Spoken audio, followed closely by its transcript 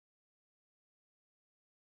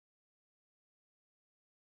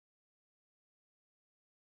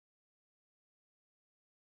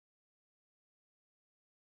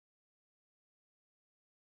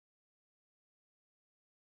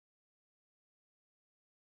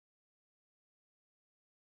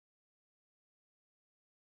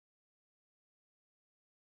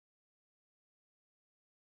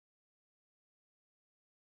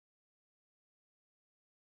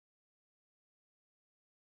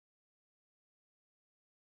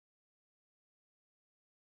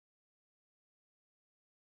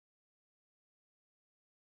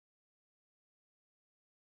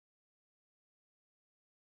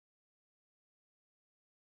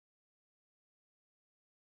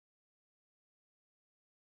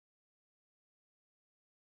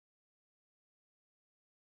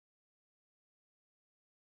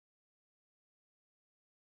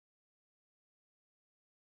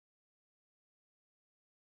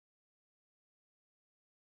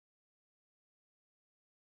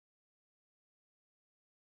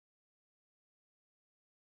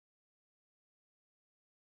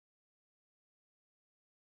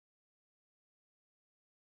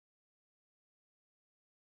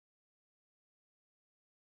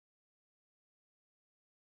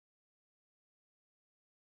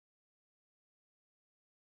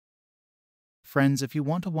Friends, if you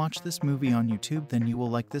want to watch this movie on YouTube, then you will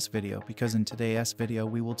like this video, because in today's video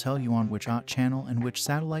we will tell you on which channel and which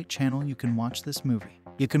satellite channel you can watch this movie.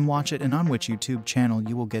 You can watch it and on which YouTube channel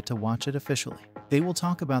you will get to watch it officially. They will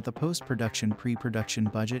talk about the post-production, pre-production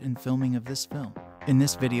budget and filming of this film. In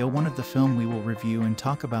this video, one of the film we will review and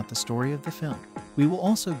talk about the story of the film. We will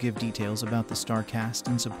also give details about the star cast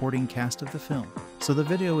and supporting cast of the film. So the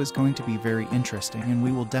video is going to be very interesting and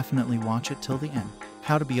we will definitely watch it till the end.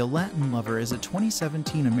 How to Be a Latin Lover is a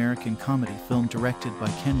 2017 American comedy film directed by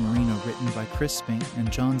Ken Marino, written by Chris Spain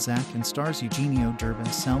and John Zack, and stars Eugenio Derbez,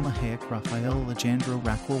 Salma Hayek, Raphael, Alejandro,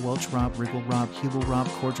 Raquel Welch, Rob Riggle, Rob Hubel, Rob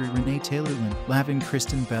Corddry, Renee Taylor, Lynn Lavin,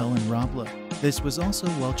 Kristen Bell, and Rob Lowe. This was also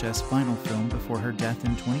Welch's final film before her death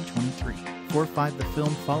in 2023. 4-5 The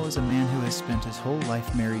film follows a man who has spent his whole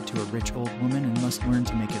life married to a rich old woman and must learn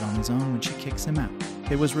to make it on his own when she kicks him out.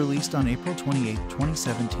 It was released on April 28,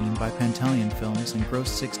 2017 by Pantaleon Films and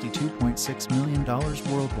grossed $62.6 million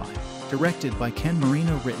worldwide. Directed by Ken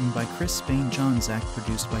Marino, written by Chris Spain, John Zack,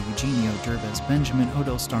 produced by Eugenio Derbez, Benjamin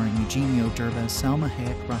Odell, starring Eugenio Derbez, Salma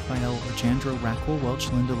Hayek, Raphael, Alejandro, Raquel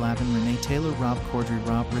Welch, Linda Lavin, Renee Taylor, Rob Corddry,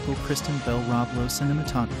 Rob Riggle, Kristen Bell, Rob Lowe.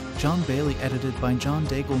 Cinematography John Bailey, edited by John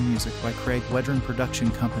Daigle, music by Craig Wedren,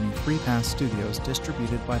 production company Free Pass Studios,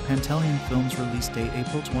 distributed by Pantaleon Films, release date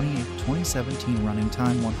April 28, 2017, running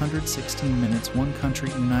time 116 minutes, one country,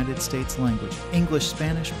 United States, language English,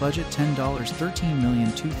 Spanish, budget $10,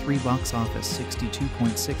 $13,023, box office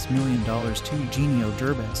 $62.6 million. To Eugenio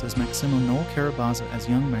Derbez as Maximo, Noel Carabaza as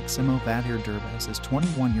young Maximo, Vadir Derbez as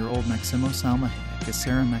 21-year-old Maximo, Salma Hayek as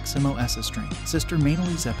Sarah, Maximo S. estranged sister,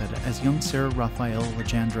 Mainali Zepeda as young Sarah, Raphael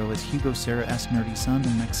Alejandro as Hugo, Sarah S. nerdy son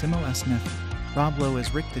and Maximo S. nephew, Rob Lowe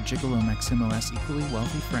as Rick the Gigolo, Maximo S. equally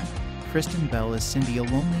wealthy friend, Kristen Bell as Cindy, a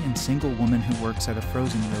lonely and single woman who works at a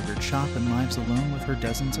frozen yogurt shop and lives alone with her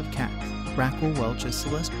dozens of cats, Raquel Welch as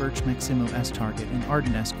Celeste Birch, Maximo S. target and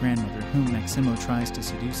ardent S. grandmother whom Maximo tries to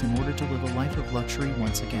seduce in order to live a life of luxury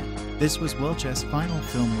once again. This was Welch's final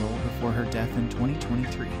film role before her death in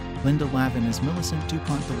 2023. Linda Lavin as Millicent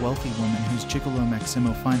DuPont, the wealthy woman whose gigolo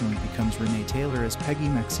Maximo finally becomes. Renee Taylor as Peggy,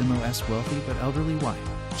 Maximo S. wealthy but elderly wife.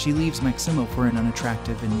 She leaves Maximo for an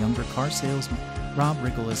unattractive and younger car salesman. Rob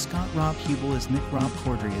Riggle as Scott, Rob Hubel as Nick, Rob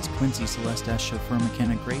Corddry as Quincy, Celeste S. chauffeur,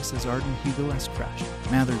 McKenna Grace as Arden, Hugo S. crush,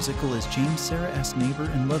 Mather Zickel as James, Sarah S. neighbor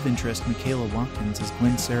and love interest, Michaela Watkins as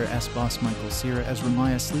Gwen, Sarah S. boss, Michael Cera as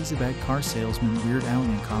Ramaya, sleazebag car salesman, Weird Al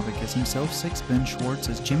Yankovic as himself, Six, Ben Schwartz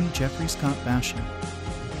as Jimmy, Jeffrey Scott Basham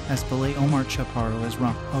as Belay, Omar Chaparro as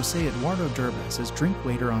Rob, Jose Eduardo Derbez as drink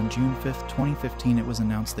waiter. On June 5, 2015, it was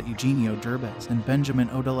announced that Eugenio Derbez and Benjamin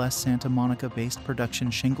Odell's Santa Monica-based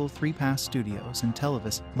production Shingle 3 Pass Studios and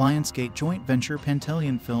Televis Lionsgate joint venture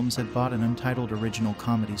Pantaleon Films had bought an untitled original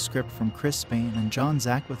comedy script from Chris Spain and John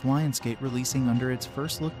Zack, with Lionsgate releasing under its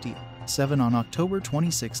first look deal. 7 On October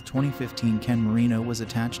 26, 2015, Ken Marino was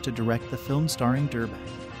attached to direct the film starring Derbez.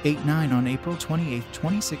 8-9 On April 28,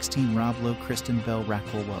 2016, Rob Lowe, Kristen Bell,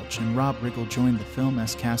 Raquel Welch, and Rob Riggle joined the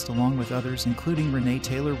film's cast along with others including Renee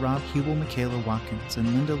Taylor, Rob Hubel, Michaela Watkins, and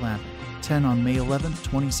Linda Lavin. 10 On May 11,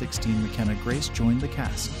 2016, McKenna Grace joined the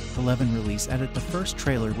cast. 11 Release edit. The first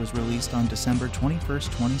trailer was released on December 21,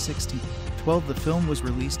 2016. 12 The film was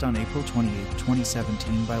released on April 28,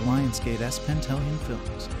 2017 by Lionsgate's Pantaleon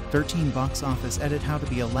Films. 13 Box office edit. How to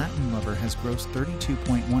Be a Latin Lover has grossed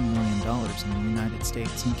 $32.1 million in the United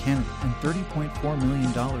States and Canada and $30.4 million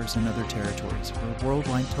in other territories, for a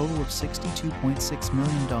worldwide total of $62.6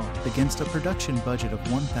 million, against a production budget of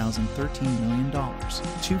 $1,013 million.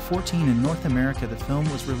 214 In North America, the film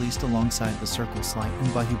was released alongside The Circle Slide and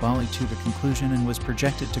Bahubali to the conclusion and was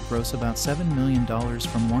projected to gross about $7 million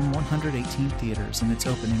from 118 theaters in its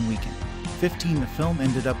opening weekend. 15 The film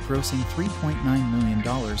ended up grossing $3.9 million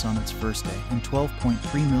on its first day and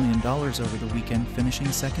 $12.3 million over the weekend,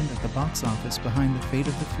 finishing second at the box office behind The Fate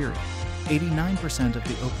of the Fury. 89% of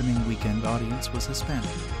the opening weekend audience was Hispanic.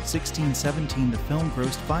 16-17 The film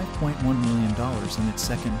grossed $5.1 million in its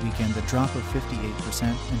second weekend, a drop of 58%,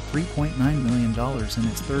 and $3.9 million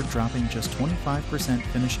in its third, dropping just 25%,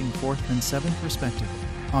 finishing fourth and seventh respectively.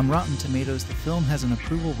 On Rotten Tomatoes, the film has an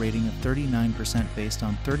approval rating of 39% based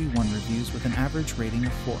on 31 reviews with an average rating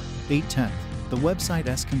of 4. 8/10. The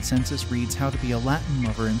website's consensus reads, How to Be a Latin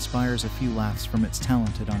Lover inspires a few laughs from its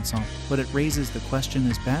talented ensemble, but it raises the question,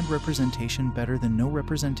 is bad representation better than no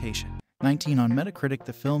representation? 19 On Metacritic,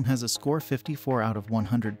 the film has a score 54 out of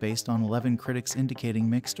 100 based on 11 critics indicating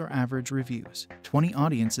mixed or average reviews. 20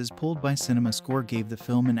 audiences polled by CinemaScore gave the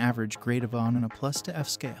film an average grade of on a plus to F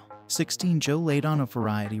scale. 16 Joe Ladon of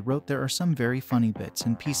Variety wrote, There are some very funny bits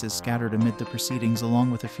and pieces scattered amid the proceedings,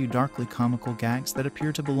 along with a few darkly comical gags that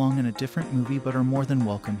appear to belong in a different movie but are more than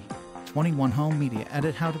welcome. 21 Home Media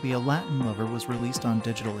Edit. How to Be a Latin Lover was released on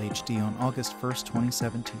digital HD on August 1,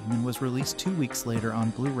 2017 and was released 2 weeks later on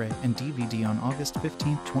Blu-ray and DVD on August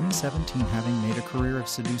 15, 2017. Having made a career of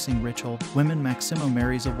seducing rich old women, Maximo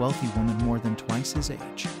marries a wealthy woman more than twice his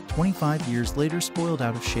age. 25 years later, spoiled,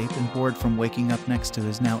 out of shape, and bored from waking up next to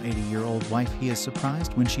his now 80-year-old wife, he is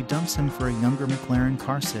surprised when she dumps him for a younger McLaren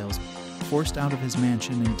car salesman. Forced out of his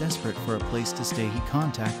mansion and desperate for a place to stay, he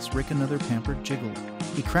contacts Rick, another pampered gigolo.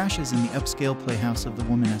 He crashes in the upscale playhouse of the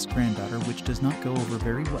woman's granddaughter, which does not go over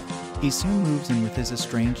very well. He soon moves in with his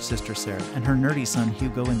estranged sister Sarah and her nerdy son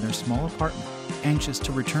Hugo in their small apartment. Anxious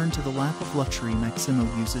to return to the lap of luxury, Maximo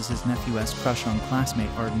uses his nephew's crush on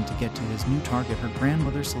classmate Arden to get to his new target, her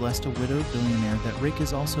grandmother Celeste, a widowed billionaire that Rick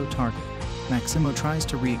is also targeting. Maximo tries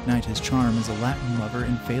to reignite his charm as a Latin lover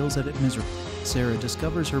and fails at it miserably. Sarah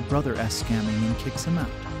discovers her brother's scamming and kicks him out.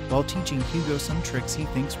 While teaching Hugo some tricks he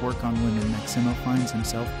thinks work on women, Maximo finds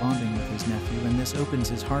himself bonding with his nephew, and this opens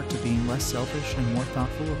his heart to being less selfish and more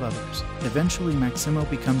thoughtful of others. Eventually, Maximo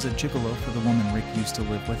becomes a gigolo for the woman Rick used to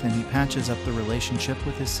live with, and he patches up the relationship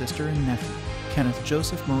with his sister and nephew. Kenneth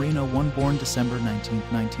Joseph Marino, born December 19,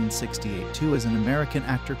 1968, too, is an American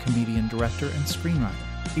actor, comedian, director, and screenwriter.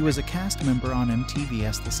 He was a cast member on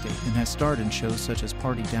MTV's The State and has starred in shows such as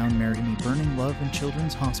Party Down, Marry Me, Burning Love, and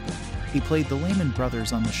Children's Hospital. He played the Lehman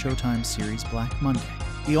brothers on the Showtime series Black Monday.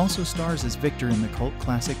 He also stars as Victor in the cult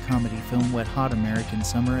classic comedy film Wet Hot American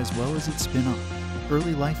Summer, as well as its spin-off.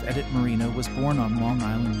 Early life. Marino was born on Long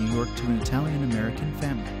Island, New York, to an Italian-American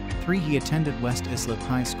family. He attended West Islip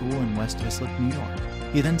High School in West Islip, New York.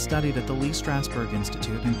 He then studied at the Lee Strasberg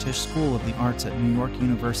Institute and Tisch School of the Arts at New York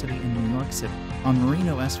University in New York City. On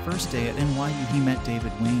Marino's first day at NYU, he met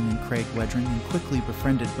David Wayne and Craig Wedren and quickly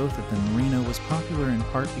befriended both of them. Marino was popular in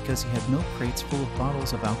part because he had milk crates full of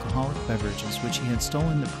bottles of alcoholic beverages which he had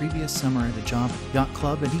stolen the previous summer at a job yacht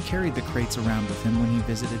club, and he carried the crates around with him when he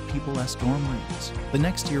visited people's dorm rooms. The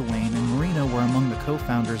next year, Wayne and Marino were among the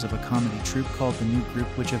co-founders of a comedy troupe called The New Group,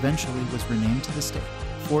 which eventually was renamed to The State.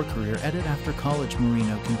 For career. After college,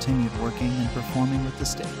 Marino continued working and performing with The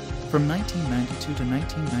State. From 1992 to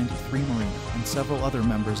 1993, Marino and several other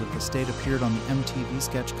members of The State appeared on the MTV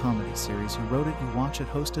sketch comedy series Who Wrote It, You Watch It,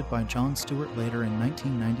 hosted by Jon Stewart. Later in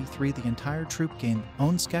 1993, the entire troupe gained their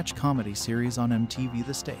own sketch comedy series on MTV,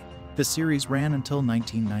 The State. The series ran until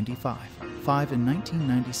 1995. In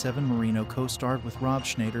 1997, Marino co-starred with Rob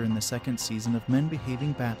Schneider in the second season of Men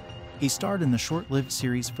Behaving Badly. He starred in the short-lived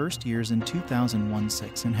series First Years in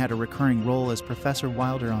 2001-06 and had a recurring role as Professor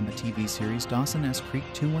Wilder on the TV series Dawson's Creek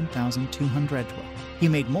 1212. He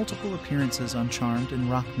made multiple appearances on Charmed and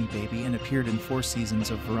Rock Me Baby and appeared in 4 seasons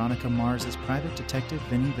of Veronica Mars as private detective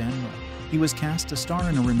Vinnie Van Roy. He was cast to star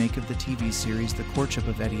in a remake of the TV series The Courtship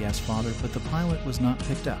of Eddie's Father, but the pilot was not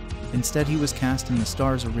picked up. Instead, he was cast in the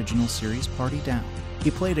Star's original series Party Down. He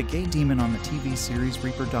played a gay demon on the TV series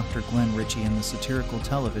Reaper, Dr. Glenn Ritchie in the satirical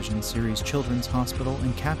television series Children's Hospital,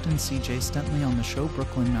 and Captain C.J. Stentley on the show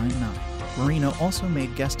Brooklyn Nine-Nine. Marino also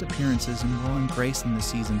made guest appearances in Will and Grace in the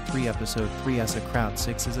Season 3 Episode 3 as a Crowd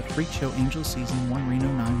 6 as a Freak Show Angel, Season 1 Reno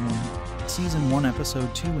 911, Season 1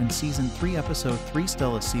 Episode 2 and Season 3 Episode 3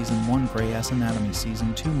 Stella, Season 1 Grey's Anatomy,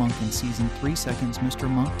 Season 2 Monk, and Season 3 Seconds Mr.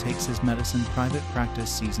 Monk Takes His Medicine, Private Practice,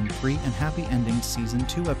 Season 3, and Happy Endings, Season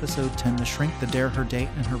 2 Episode 10 The Shrink, The Dare, Her Date,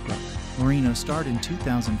 and Her Brother. Marino starred in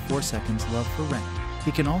 2004 Seconds Love for Rent.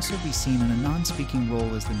 He can also be seen in a non-speaking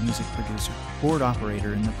role as the music producer, board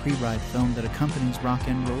operator in the pre-ride film that accompanies Rock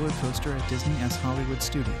and Roller Coaster at Disney's Hollywood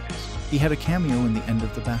Studios. He had a cameo in The End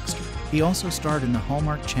of the Backstreet. He also starred in the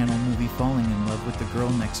Hallmark Channel movie Falling in Love with the Girl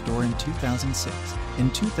Next Door in 2006. In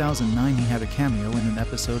 2009, he had a cameo in an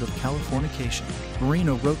episode of Californication.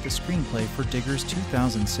 Marino wrote the screenplay for Diggers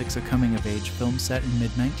 2006, a coming-of-age film set in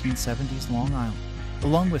mid-1970s Long Island.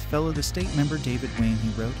 Along with fellow The State member David Wayne, he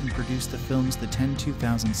wrote and produced the films The 10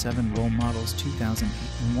 2007, Role Models 2008,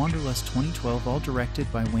 and Wanderlust 2012, all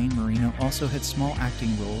directed by Wayne. Marino also had small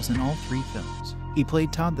acting roles in all 3 films. He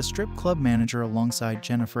played Todd, the strip club manager, alongside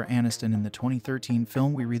Jennifer Aniston in the 2013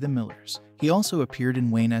 film We Re the Millers. He also appeared in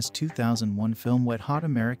Wayne's 2001 film Wet Hot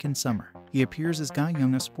American Summer. He appears as Guy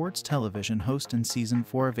Young, a sports television host, in Season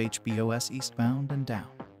 4 of HBO's Eastbound and Down.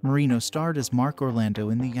 Marino starred as Mark Orlando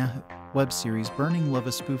in the Yahoo web series Burning Love,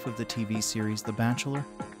 a spoof of the TV series The Bachelor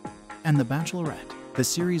and The Bachelorette. The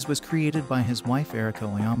series was created by his wife Erica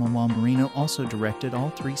Oyama, while Marino also directed all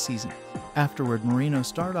 3 seasons. Afterward, Marino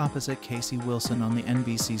starred opposite Casey Wilson on the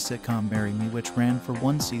NBC sitcom Marry Me, which ran for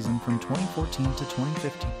 1 season from 2014 to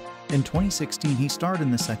 2015. In 2016, he starred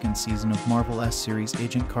in the second season of Marvel's series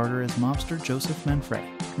Agent Carter as mobster Joseph Manfredi.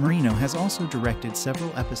 Marino has also directed several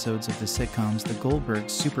episodes of the sitcoms The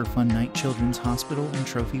Goldbergs, Super Fun Night, Children's Hospital, and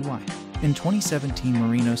Trophy Wife. In 2017,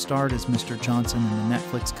 Marino starred as Mr. Johnson in the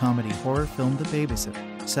Netflix comedy horror film The Babysitter.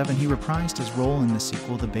 7. He reprised his role in the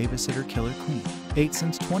sequel The Babysitter Killer Queen. 8.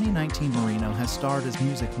 Since 2019, Marino has starred as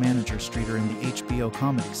music manager Streeter in the HBO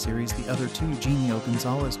comedy series The Other Two. Eugenio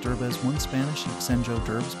Gonzalez Derbez, one Spanish Eugenio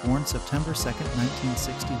Derbez, born September 2,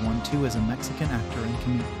 1961, 2 as a Mexican actor and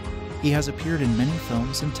comedian. He has appeared in many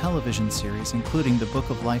films and television series, including The Book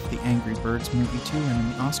of Life, The Angry Birds Movie 2, and in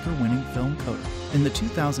the Oscar-winning film Coda. In the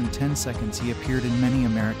 2010 seconds, he appeared in many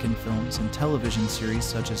American films and television series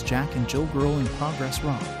such as Jack and Jill, Girl in Progress,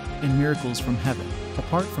 Rob, and Miracles from Heaven.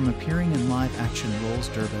 Apart from appearing in live-action roles,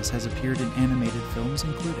 Derbez has appeared in animated films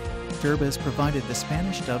including. Derbez provided the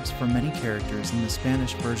Spanish dubs for many characters in the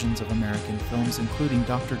Spanish versions of American films, including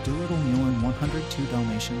Dr. Dolittle, Mule in 102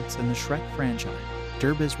 Dalmatians, and the Shrek franchise.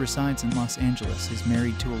 Derbez resides in Los Angeles, is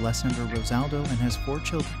married to Alessandra Rosaldo, and has 4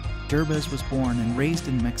 children. Derbez was born and raised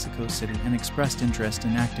in Mexico City and expressed interest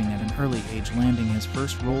in acting at an early age, landing his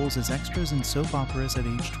first roles as extras in soap operas at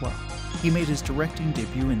age 12. He made his directing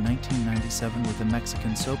debut in 1997 with a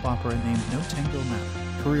Mexican soap opera named No Tengo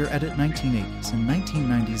Nada. Career edit 1980s and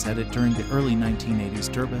 1990s edit. During the early 1980s,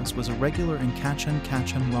 Derbez was a regular in Cachan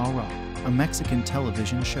Cachan Ra Ra, a Mexican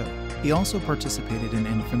television show. He also participated in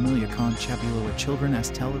En Familia con Chabelo, a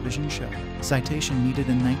children's television show. Citation needed.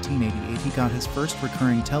 In 1988, he got his first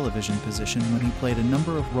recurring television position when he played a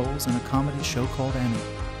number of roles in a comedy show called Annie.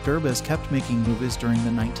 Derbez kept making movies during the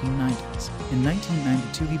 1990s. In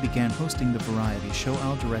 1992, he began hosting the variety show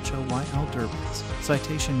Al Derecho y Al Derbez.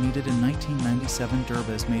 Citation needed. In 1997,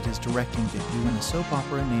 Derbez made his directing debut in a soap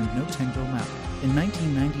opera named No Tengo Nada. In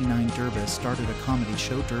 1999, Derbez started a comedy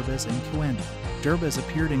show, Derbez en Cuando. Derbez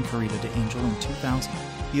appeared in Corrida de Angel in 2000.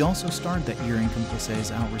 He also starred that year in Cómplices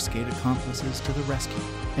au Rescate, Accomplices to the Rescue.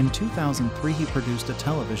 In 2003, he produced a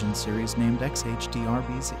television series named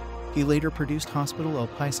XHDRBZ. He later produced Hospital El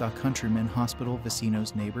Paisa, Countrymen, Hospital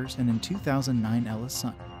Vecinos, Neighbors, and in 2009, Ella's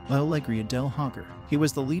Son, La Alegría del Hogar. He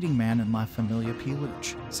was the leading man in La Familia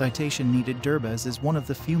Peluche. Citation needed. Derbez is one of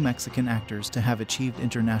the few Mexican actors to have achieved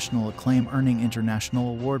international acclaim, earning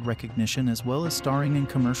international award recognition as well as starring in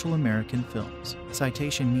commercial American films.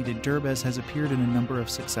 Citation needed. Derbez has appeared in a number of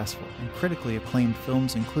successful and critically acclaimed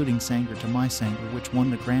films, including Sangre to My Sangre, which won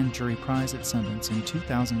the Grand Jury Prize at Sundance in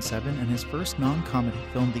 2007, and his first non-comedy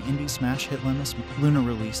film, the indie smash hit Luna,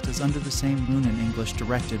 released as Under the Same Moon in English,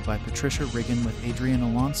 directed by Patricia Riggin with Adrian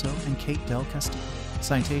Alonso and Kate Del Castillo.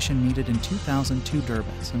 Citation needed. In 2002,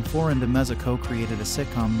 Derbez and Florinda Meza co-created a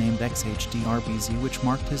sitcom named XHDRBZ, which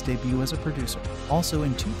marked his debut as a producer. Also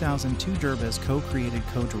in 2002, Derbez co-created,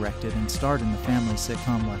 co-directed, and starred in the family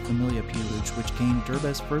sitcom La Familia Peluche, which gained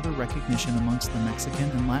Derbez further recognition amongst the Mexican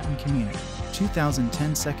and Latin community.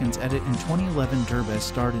 2010 seconds edit. In 2011, Derbez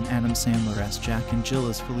starred in Adam Sandler's Jack and Jill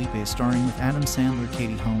as Felipe, starring with Adam Sandler,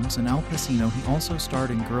 Katie Holmes, and Al Pacino. He also starred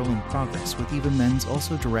in Girl in Progress with Eva Mendes,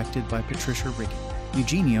 also directed by Patricia Riggin.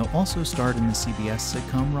 Eugenio also starred in the CBS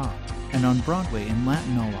sitcom Rob, and on Broadway in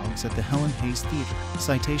Latinologues at the Helen Hayes Theater.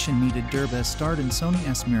 Citation needed. Derbez starred in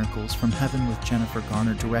Sony's Miracles from Heaven with Jennifer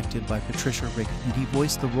Garner, directed by Patricia Riggin, and he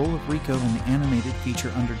voiced the role of Rico in the animated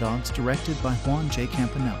feature Underdogs, directed by Juan J.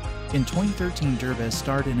 Campanella. In 2013, Derbez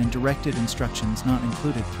starred in and directed Instructions Not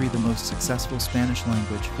Included 3, the most successful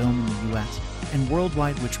Spanish-language film in the U.S. and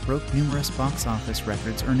worldwide, which broke numerous box office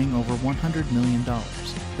records, earning over $100 million.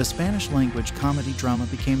 The Spanish-language comedy drama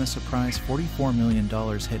became a surprise $44 million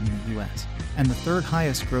hit in the U.S. and the third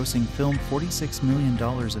highest-grossing film, $46 million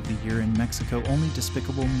of the year in Mexico. Only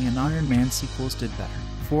Despicable Me and Iron Man sequels did better.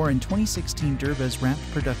 4. In 2016, Derbez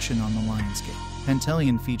wrapped production on the Lionsgate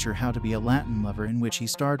Pantelian feature How to Be a Latin Lover, in which he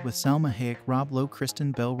starred with Salma Hayek, Rob Lowe,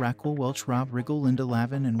 Kristen Bell, Raquel Welch, Rob Riggle, Linda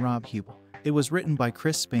Lavin, and Rob Hubel. It was written by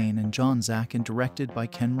Chris Spain and John Zach and directed by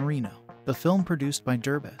Ken Marino. The film, produced by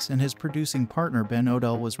Derbez and his producing partner Ben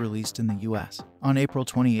Odell, was released in the U.S. on April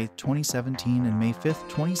 28, 2017 and May 5,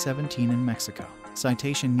 2017 in Mexico.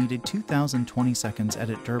 Citation needed. 2020 seconds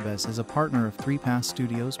edit. Derbez is a partner of 3Pass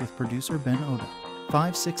Studios with producer Ben Odell.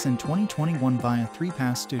 5/6 in 2021 via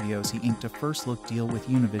 3Pass Studios, he inked a first-look deal with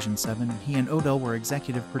Univision 7, and he and Odell were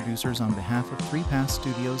executive producers on behalf of 3Pass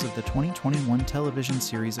Studios of the 2021 television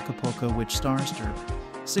series Acapulco, which stars Derbez.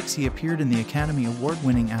 6. He appeared in the Academy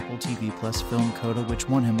Award-winning Apple TV Plus film Coda, which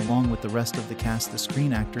won him, along with the rest of the cast, the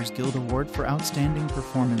Screen Actors Guild Award for Outstanding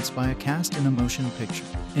Performance by a Cast in a Motion Picture.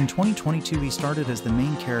 In 2022, he started as the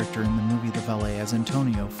main character in the movie The Valet as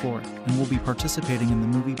Antonio Flora, and will be participating in the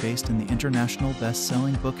movie based in the international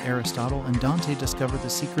best-selling book Aristotle and Dante Discover the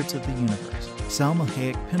Secrets of the Universe. Salma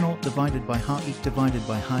Hayek, Pinault divided by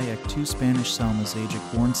Hayek 2. Spanish Salma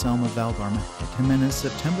Hayek, born Salma Valgarma Jimenez,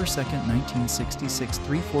 September 2, 1966,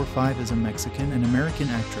 345, is a Mexican and American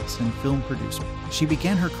actress and film producer. She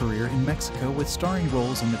began her career in Mexico with starring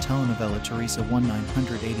roles in the telenovela Teresa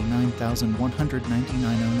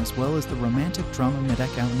 1989,199 as well as the romantic drama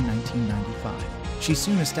Medek Ali 1995. She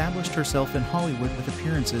soon established herself in Hollywood with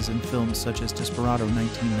appearances in films such as Desperado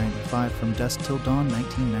 1995, From Dusk Till Dawn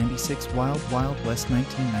 1996, Wild Wild West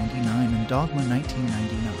 1999, and Dogma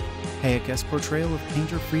 1999. Hayek's portrayal of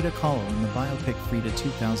painter Frida Kahlo in the biopic Frida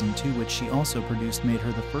 2002, which she also produced, made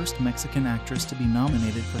her the first Mexican actress to be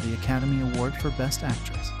nominated for the Academy Award for Best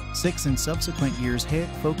Actress. 6. In subsequent years,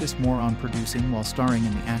 Hayek focused more on producing while starring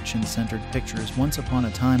in the action-centered pictures Once Upon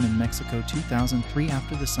a Time in Mexico 2003,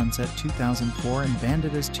 After the Sunset 2004, and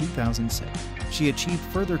Bandidas 2006. She achieved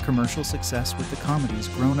further commercial success with the comedies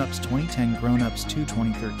Grown Ups 2010, Grown Ups 2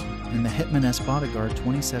 2013, and The Hitman's Bodyguard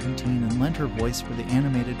 2017, and lent her voice for the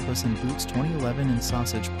animated Puss in Boots 2011 and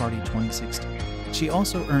Sausage Party 2016. She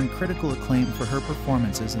also earned critical acclaim for her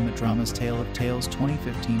performances in the dramas Tale of Tales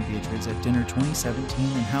 2015, Beatriz at Dinner 2017,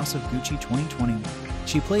 and House of Gucci 2021.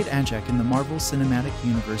 She played Ajak in the Marvel Cinematic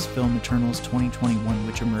Universe film Eternals 2021,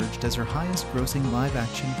 which emerged as her highest-grossing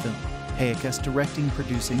live-action film. Hayek's directing,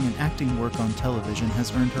 producing, and acting work on television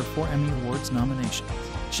has earned her 4 Emmy Awards nominations.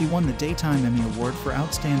 She won the Daytime Emmy Award for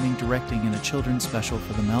Outstanding Directing in a Children's Special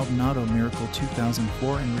for The Maldonado Miracle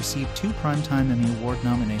 2004 and received 2 Primetime Emmy Award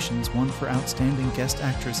nominations, one for Outstanding Guest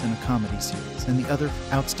Actress in a Comedy Series and the other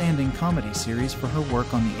for Outstanding Comedy Series for her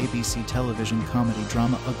work on the ABC television comedy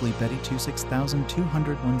drama Ugly Betty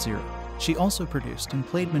 26210. She also produced and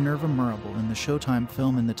played Minerva Murable in the Showtime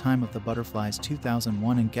film In the Time of the Butterflies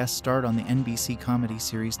 2001 and guest starred on the NBC comedy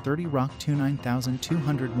series 30 Rock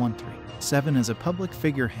 29213. 7. As a public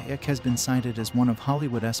figure, Hayek has been cited as one of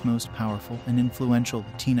Hollywood's most powerful and influential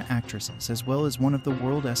Latina actresses, as well as one of the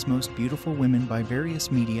world's most beautiful women by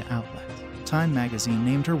various media outlets. Time magazine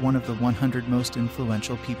named her one of the 100 most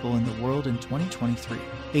influential people in the world in 2023.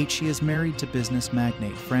 8. She is married to business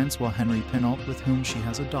magnate Francois-Henri Pinault, with whom she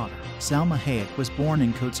has a daughter. Salma Hayek was born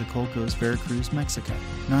in Coatzacoalcos, Veracruz, Mexico.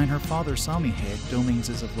 9. Her father, Sami Hayek Dominguez,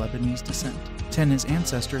 is of Lebanese descent. 10. His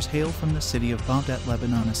ancestors hail from the city of Baghdad,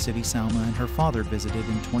 Lebanon, a city Salma and her father visited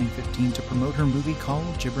in 2015 to promote her movie called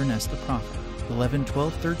Gibran the Prophet. 11,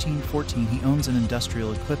 12, 13, 14. He owns an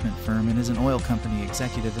industrial equipment firm and is an oil company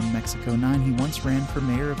executive in Mexico. 9. He once ran for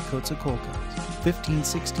mayor of Coatzacoalcos. 15,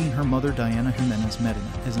 16. Her mother, Diana Jimenez Medina,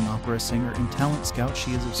 is an opera singer and talent scout.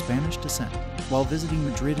 She is of Spanish descent. While visiting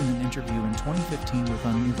Madrid in an interview in 2015 with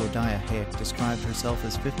Un Nuevo Dia, Hayek described herself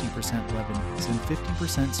as 50% Lebanese and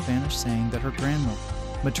 50% Spanish, saying that her grandmother,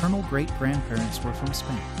 maternal great-grandparents were from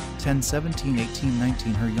Spain. 10, 17, 18,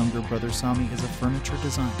 19. Her younger brother Sami is a furniture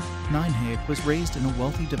designer. 9. Hayek was raised in a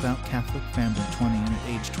wealthy, devout Catholic family. 20, and at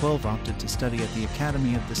age 12 opted to study at the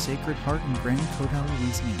Academy of the Sacred Heart in Granny Cotal,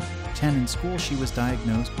 Louisiana. 10. In school she was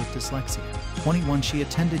diagnosed with dyslexia. 21. She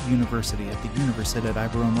attended university at the Universidad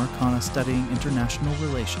Iberoamericana studying international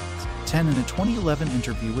relations. 10. In a 2011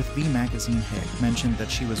 interview with V Magazine, Hayek mentioned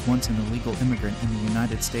that she was once an illegal immigrant in the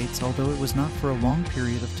United States, although it was not for a long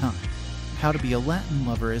period of time. How to Be a Latin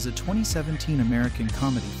Lover is a 2017 American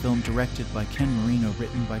comedy film directed by Ken Marino,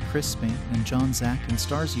 written by Chris Spain and John Zack, and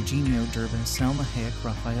stars Eugenio Derbez, Salma Hayek,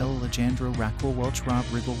 Raphael, Alejandro, Raquel Welch, Rob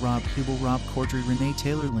Riggle, Rob Hubel, Rob Corddry, Renee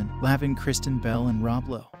Taylor-Lynn, Lavin, Kristen Bell, and Rob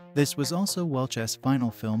Lowe. This was also Welch's final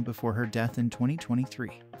film before her death in 2023.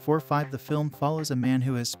 4-5. The film follows a man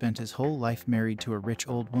who has spent his whole life married to a rich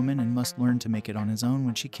old woman and must learn to make it on his own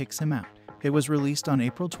when she kicks him out. It was released on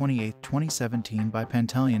April 28, 2017 by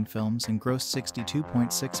Pantaleon Films and grossed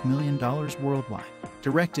 $62.6 million worldwide.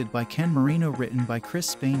 Directed by Ken Marino, written by Chris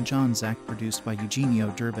Spain, John Zack, produced by Eugenio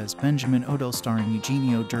Derbez, Benjamin Odell, starring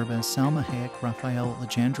Eugenio Derbez, Salma Hayek, Raphael,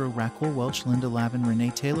 Alejandro, Raquel Welch, Linda Lavin, Renee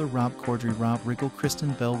Taylor, Rob Corddry, Rob Riggle,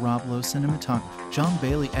 Kristen Bell, Rob Lowe. Cinematography John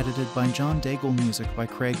Bailey, edited by John Daigle, music by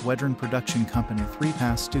Craig Wedren, production company 3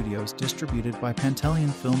 Pass Studios, distributed by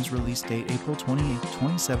Pantaleon Films, release date April 28,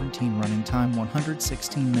 2017, running time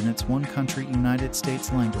 116 minutes, one country, United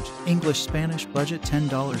States, language English, Spanish, budget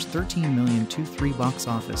 $10, 13 million, 23 box box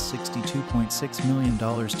office $62.6 million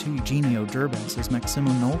to Eugenio Derbez as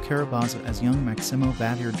Maximo Noel Carabaza as young Maximo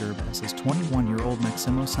Vadir Derbez as 21-year-old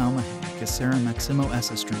Maximo Salma Hayek as Sarah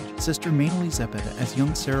Maximo's estranged sister Manuel Zepeda as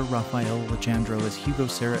young Sarah Raphael Alejandro as Hugo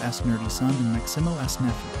Sarah's nerdy son and Maximo's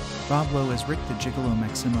nephew, Rob Lowe as Rick the Gigolo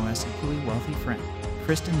Maximo's equally wealthy friend,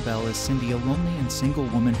 Kristen Bell as Cindy, a lonely and single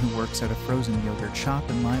woman who works at a frozen yogurt shop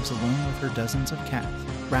and lives alone with her dozens of cats,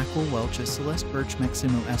 Raquel Welch as Celeste Birch,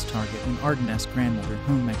 Maximo's target and ardent grandmother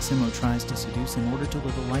whom Maximo tries to seduce in order to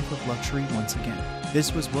live a life of luxury once again.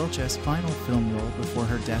 This was Welch's final film role before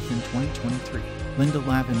her death in 2023. Linda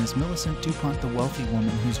Lavin as Millicent DuPont, the wealthy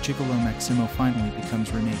woman whose gigolo Maximo finally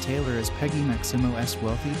becomes. Renee Taylor as Peggy, Maximo's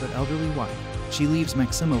wealthy but elderly wife. She leaves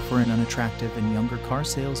Maximo for an unattractive and younger car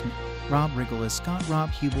salesman. Rob Riggle as Scott, Rob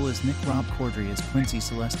Hubel as Nick, Rob Corddry as Quincy,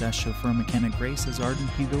 Celeste S. chauffeur, McKenna Grace as Arden,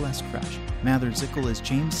 Hugo S. crush, Mather Zickel as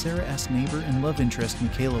James, Sarah S. neighbor and love interest,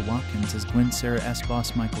 Michaela Watkins as Gwen, Sarah S.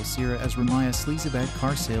 boss, Michael Cera as Ramaya Sleazebag,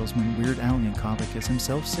 car salesman, Weird Al Yankovic as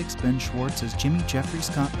himself, Six, Ben Schwartz as Jimmy, Jeffrey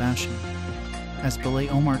Scott Bashan as Belay,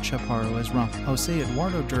 Omar Chaparro as Rafa, Jose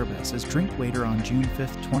Eduardo Derbez as drink waiter. On June 5,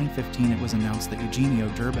 2015, it was announced that Eugenio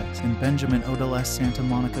Derbez and Benjamin Odell's Santa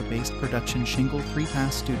Monica-based production Shingle 3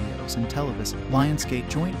 Pass Studios and Televisa Lionsgate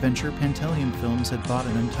joint venture Pantelion Films had bought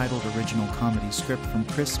an untitled original comedy script from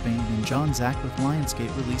Chris Spain and John Zack, with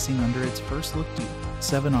Lionsgate releasing under its first look deal.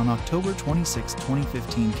 7 On October 26,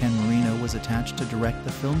 2015, Ken Marino was attached to direct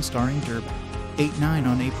the film starring Derbez. 8-9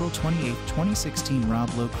 On April 28, 2016, Rob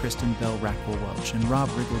Lowe, Kristen Bell, Raquel Welch, and Rob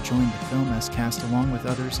Riggle joined the film's cast along with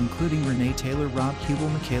others including Renee Taylor, Rob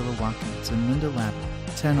Hubel, Michaela Watkins, and Linda Lavin.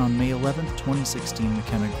 10 On May 11, 2016,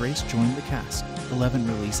 McKenna Grace joined the cast. 11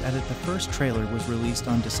 Release Edit. The first trailer was released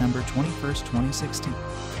on December 21, 2016.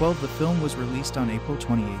 12 The film was released on April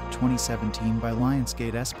 28, 2017 by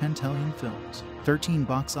Lionsgate's Pantelion Films. 13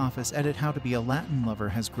 Box Office Edit. How to Be a Latin Lover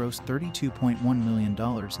has grossed $32.1 million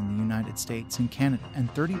in the United States and Canada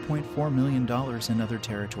and $30.4 million in other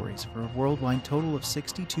territories for a worldwide total of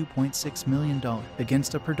 $62.6 million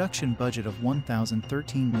against a production budget of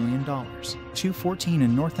 $1,013 million. 214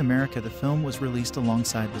 In North America, the film was released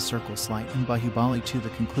alongside The Circle Slight and Bahubali to the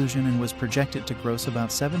conclusion and was projected to gross about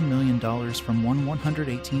 $7 million from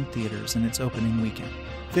 118 theaters in its opening weekend.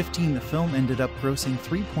 15 The film ended up grossing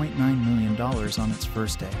 $3.9 million on its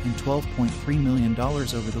first day and $12.3 million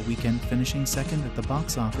over the weekend, finishing second at the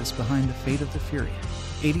box office behind The Fate of the Fury.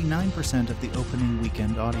 89% of the opening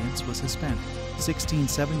weekend audience was Hispanic.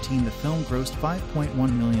 16-17 The film grossed $5.1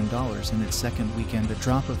 million in its second weekend, a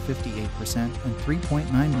drop of 58%, and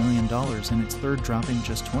 $3.9 million in its third, dropping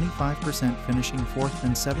just 25%, finishing fourth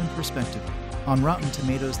and seventh respectively. On Rotten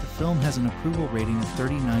Tomatoes, the film has an approval rating of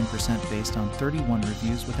 39% based on 31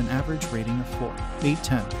 reviews with an average rating of 4.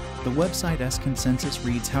 8-10 The website's consensus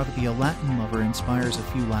reads, How to Be a Latin Lover inspires a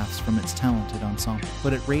few laughs from its talented ensemble,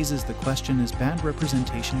 but it raises the question, is bad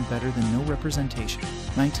representation better than no representation?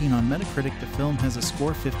 19 On Metacritic, the film has a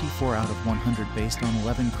score 54 out of 100 based on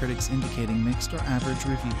 11 critics indicating mixed or average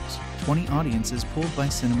reviews. 20 Audiences polled by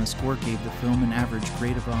CinemaScore gave the film an average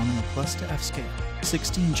grade of on a plus to F scale.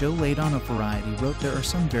 16 Joe Ladon of Variety wrote, There are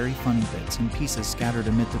some very funny bits and pieces scattered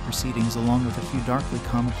amid the proceedings, along with a few darkly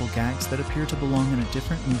comical gags that appear to belong in a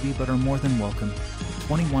different movie but are more than welcome.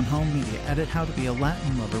 21 Home Media Edit. How to Be a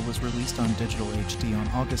Latin Lover was released on digital HD on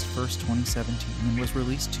August 1, 2017 and was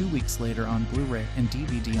released 2 weeks later on Blu-ray and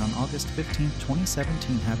DVD on August 15,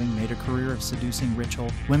 2017. Having made a career of seducing rich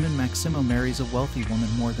old women, Maximo marries a wealthy woman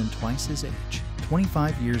more than twice his age.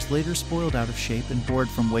 25 years later, spoiled out of shape and bored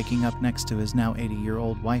from waking up next to his now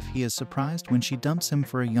 80-year-old wife, he is surprised when she dumps him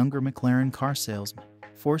for a younger McLaren car salesman.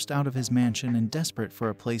 Forced out of his mansion and desperate for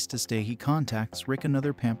a place to stay, he contacts Rick,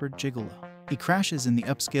 another pampered gigolo. He crashes in the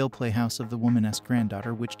upscale playhouse of the woman's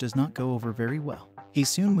granddaughter, which does not go over very well. He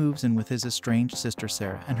soon moves in with his estranged sister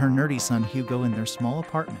Sarah and her nerdy son Hugo in their small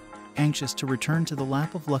apartment. Anxious to return to the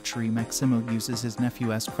lap of luxury, Maximo uses his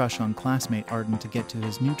nephew's crush on classmate Arden to get to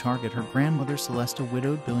his new target, her grandmother Celeste, a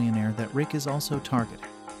widowed billionaire that Rick is also targeting.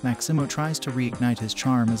 Maximo tries to reignite his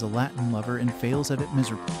charm as a Latin lover and fails at it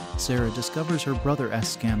miserably. Sarah discovers her brother's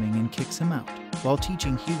scamming and kicks him out. While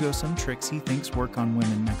teaching Hugo some tricks he thinks work on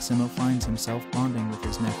women, Maximo finds himself bonding with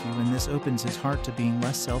his nephew, and this opens his heart to being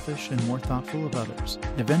less selfish and more thoughtful of others.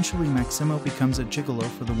 Eventually, Maximo becomes a gigolo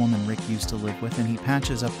for the woman Rick used to live with, and he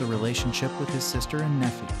patches up the relationship with his sister and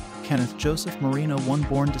nephew. Kenneth Joseph Marino,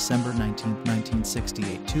 born December 19,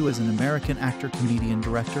 1968, too, is an American actor, comedian,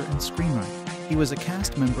 director, and screenwriter. He was a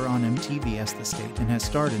cast member on MTV's The State and has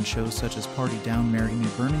starred in shows such as Party Down, Marry Me,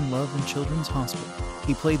 Burning Love, and Children's Hospital.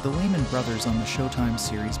 He played the Lehman brothers on the Showtime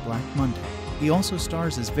series Black Monday. He also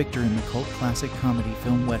stars as Victor in the cult classic comedy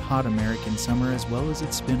film Wet Hot American Summer as well as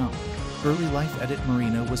its spin-off. Early life.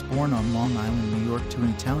 Marino was born on Long Island, New York to an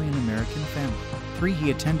Italian-American family.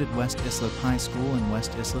 He attended West Islip High School in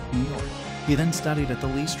West Islip, New York. He then studied at the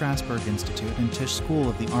Lee Strasberg Institute and Tisch School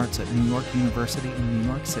of the Arts at New York University in New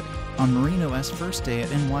York City. On Marino's first day at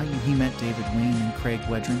NYU, he met David Wayne and Craig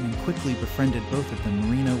Wedren and quickly befriended both of them.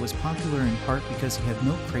 Marino was popular in part because he had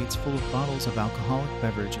milk crates full of bottles of alcoholic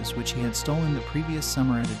beverages which he had stolen the previous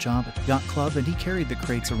summer at a job at the yacht club, and he carried the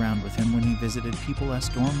crates around with him when he visited people's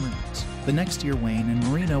dorm rooms. The next year, Wayne and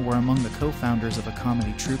Marino were among the co-founders of a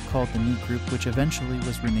comedy troupe called The New Group, which eventually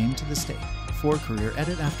was renamed to The State. Career.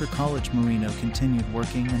 After college, Marino continued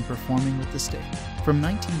working and performing with The State. From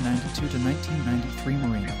 1992 to 1993,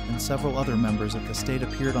 Marino and several other members of The State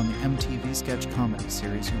appeared on the MTV sketch comedy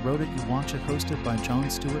series You Wrote It, You Watch It, hosted by Jon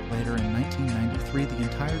Stewart. Later in 1993, the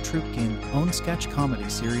entire troupe gained their own sketch comedy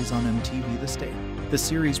series on MTV, The State. The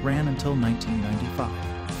series ran until 1995.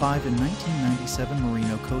 In 1997,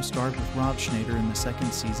 Marino co-starred with Rob Schneider in the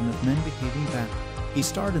second season of Men Behaving Badly. He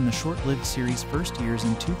starred in the short-lived series First Years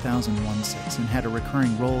in 2001-06 and had a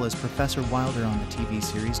recurring role as Professor Wilder on the TV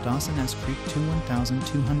series Dawson's Creek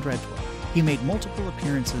 1212. He made multiple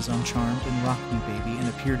appearances on Charmed and Rock Me Baby and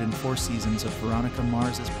appeared in 4 seasons of Veronica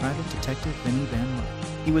Mars as Private Detective Vinnie Van Ryn.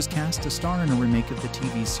 He was cast to star in a remake of the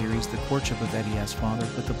TV series The Courtship of Eddie's Father,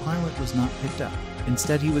 but the pilot was not picked up.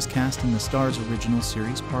 Instead, he was cast in the Star's original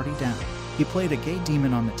series Party Down. He played a gay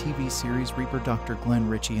demon on the TV series Reaper, Dr. Glenn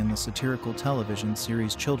Ritchie in the satirical television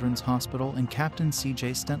series Children's Hospital, and Captain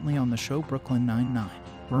C.J. Stentley on the show Brooklyn Nine-Nine.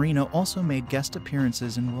 Marino also made guest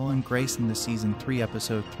appearances in Will and Grace in the Season 3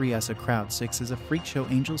 Episode 3 as a Crowd 6 as a Freak Show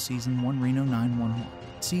Angel, Season 1 Reno 911.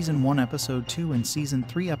 Season 1 Episode 2 and Season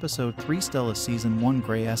 3 Episode 3 Stella, Season 1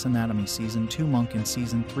 Grey's Anatomy, Season 2 Monk in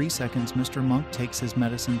Season 3 Seconds Mr. Monk Takes His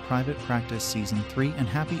Medicine, Private Practice, Season 3 and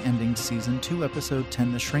Happy Endings, Season 2 Episode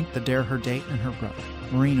 10 The Shrink, The Dare, Her Date and Her Brother.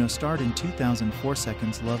 Marino starred in 2004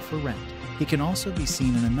 Seconds Love for Rent. He can also be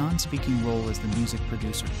seen in a non-speaking role as the music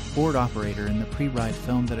producer, board operator in the pre-ride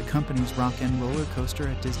film that accompanies Rock and Roller Coaster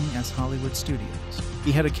at Disney's Hollywood Studios.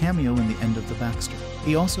 He had a cameo in The End of the Baxter.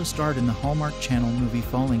 He also starred in the Hallmark Channel movie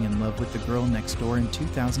Falling in Love with the Girl Next Door in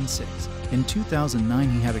 2006. In 2009,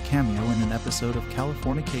 he had a cameo in an episode of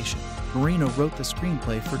Californication. Marino wrote the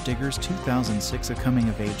screenplay for Diggers 2006, a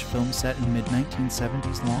coming-of-age film set in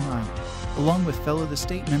mid-1970s Long Island. Along with fellow The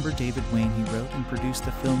State member David Wayne, he wrote and produced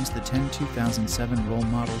the films The 10 2007, Role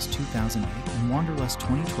Models 2008, and Wanderlust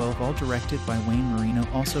 2012, all directed by Wayne. Marino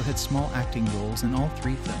also had small acting roles in all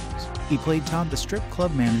 3 films. He played Todd the strip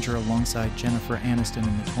club manager alongside Jennifer Aniston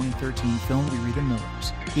in the 2013 film We Read the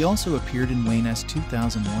Millers. He also appeared in Wayne's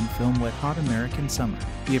 2001 film Wet Hot American Summer.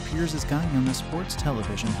 He appears as Guy Young, a sports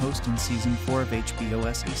television host in Season 4 of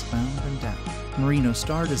HBO's Eastbound and Down. Marino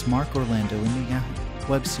starred as Mark Orlando in the Yahoo!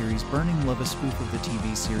 Web series Burning Love, a spoof of the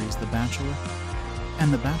TV series The Bachelor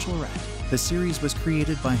and The Bachelorette. The series was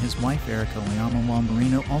created by his wife Erica Liama, while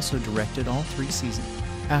Marino also directed all 3 seasons.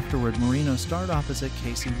 Afterward, Marino starred opposite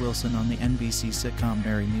Casey Wilson on the NBC sitcom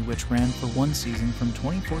Marry Me, which ran for 1 season from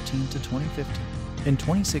 2014 to 2015. In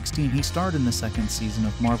 2016, he starred in the 2nd season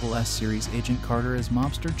of Marvel's series Agent Carter as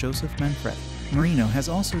mobster Joseph Manfredi. Marino has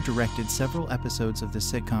also directed several episodes of the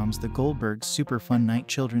sitcoms The Goldbergs, Super Fun Night,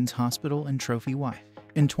 Children's Hospital, and Trophy Wife.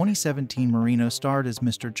 In 2017, Marino starred as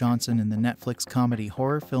Mr. Johnson in the Netflix comedy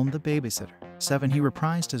horror film The Babysitter. 7. He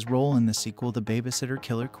reprised his role in the sequel The Babysitter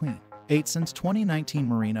Killer Queen. 8. Since 2019,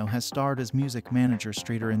 Marino has starred as music manager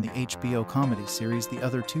Streeter in the HBO comedy series The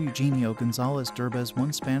Other Two. Eugenio Gonzalez Derbez,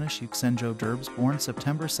 1 Spanish Eugenio Derbez, born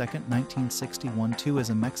September 2, 1961, 2 is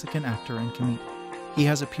a Mexican actor and comedian. He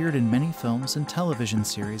has appeared in many films and television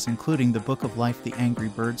series, including The Book of Life, The Angry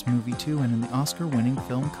Birds Movie 2, and in the Oscar-winning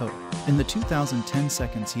film Coda. In the 2010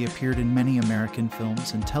 Seconds, he appeared in many American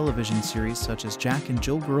films and television series such as Jack and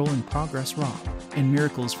Jill, Girl in Progress, Rob, and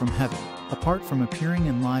Miracles from Heaven. Apart from appearing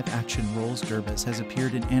in live-action roles, Derbez has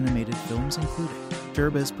appeared in animated films including.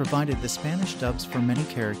 Derbez provided the Spanish dubs for many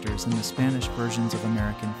characters in the Spanish versions of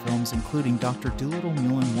American films, including Dr. Dolittle,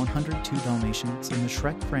 Mule, and 102 Dalmatians in the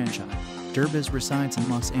Shrek franchise. Derbez resides in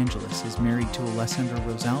Los Angeles, is married to Alessandra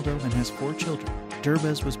Rosaldo, and has 4 children.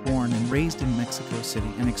 Derbez was born and raised in Mexico City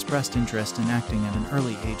and expressed interest in acting at an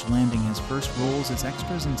early age, landing his first roles as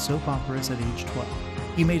extras in soap operas at age 12.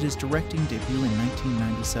 He made his directing debut in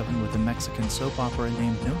 1997 with a Mexican soap opera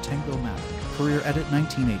named No Tengo Matter. Career edit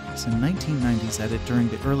 1980s and 1990s edit. During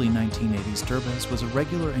the early 1980s, Derbez was a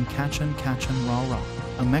regular in Kachan Kachan Ra Ra,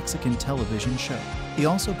 a Mexican television show. He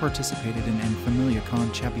also participated in En Familia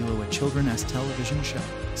con Chabulo, a children's television show.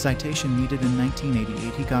 Citation needed. In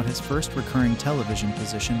 1988, he got his first recurring television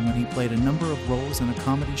position when he played a number of roles in a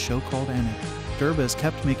comedy show called Annie. Derbez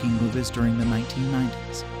kept making movies during the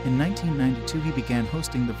 1990s. In 1992, he began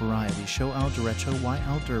hosting the variety show Al Derecho y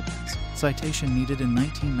Al Derbez. Citation needed. In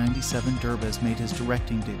 1997, Derbez made his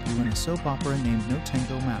directing debut in a soap opera named No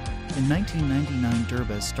Tango Matter. In 1999,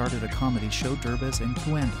 Derbez started a comedy show, Derbez and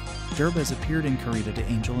Cuando. Derbez appeared in Carita de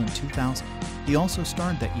Angel in 2000. He also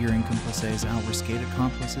starred that year in Cómplices al Rescate,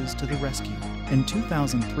 Accomplices to the Rescue. In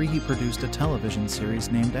 2003, he produced a television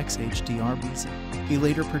series named XHDRBZ. He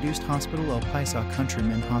later produced Hospital El Paisa,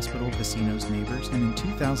 Countrymen, Hospital Vecinos, Neighbors, and in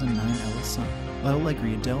 2009, Ella's Son, La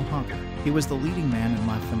Alegría del Hogar. He was the leading man in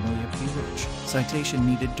La Familia Peluche. Citation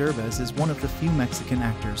needed. Derbez is one of the few Mexican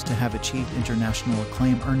actors to have achieved international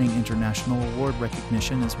acclaim, earning international award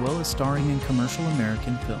recognition as well as starring in commercial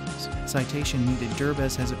American films. Citation needed.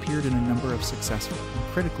 Derbez has appeared in a number of successful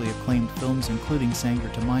and critically acclaimed films, including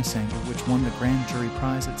Sangre to My Sangre, which won the Grand Jury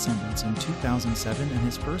Prize at Sundance in 2007, and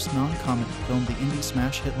his first non-comedy film, the indie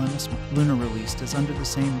smash hit Luna, released as Under the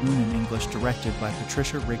Same Moon in English, directed by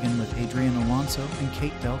Patricia Riggin with Adrian Alonso and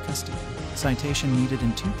Kate Del Castillo. Citation needed.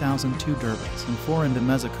 In 2002, Derbez and Florinda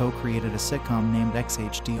Meza co-created a sitcom named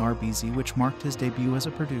XHDRBZ, which marked his debut as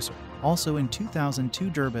a producer. Also in 2002,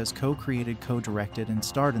 Derbez co-created, co-directed, and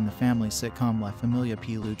starred in the family sitcom La Familia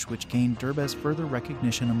Peluche, which gained Derbez further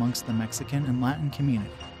recognition amongst the Mexican and Latin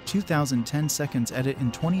community. 2010 Seconds edit.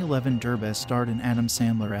 In 2011, Derbez starred in Adam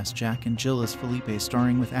Sandler's Jack and Jill as Felipe,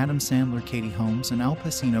 starring with Adam Sandler, Katie Holmes, and Al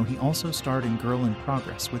Pacino. He also starred in Girl in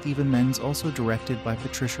Progress with Eva Mendes, also directed by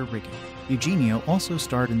Patricia Riggin. Eugenio also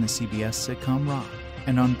starred in the CBS sitcom Rob,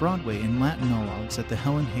 and on Broadway in Latinologues at the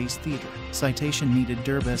Helen Hayes Theater. Citation needed.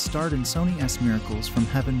 Derbez starred in Sony's Miracles from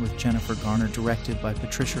Heaven with Jennifer Garner, directed by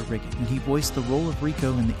Patricia Riggin, and he voiced the role of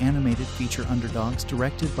Rico in the animated feature Underdogs,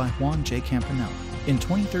 directed by Juan J. Campanella. In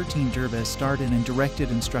 2013, Derbez starred in and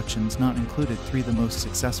directed Instructions Not Included 3, the most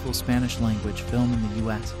successful Spanish-language film in the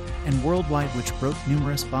US and worldwide, which broke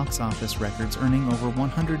numerous box office records, earning over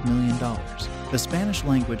 $100 million. The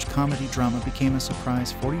Spanish-language comedy drama became a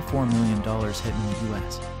surprise $44 million hit in the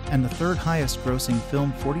US, and the third highest-grossing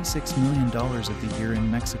film, $46 million of the year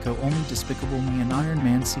in Mexico. Only Despicable Me and Iron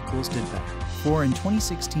Man sequels did better. In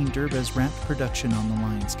 2016, Derbez wrapped production on the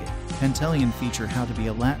Lionsgate Pantelian feature How to Be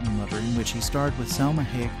a Latin Lover, in which he starred with Salma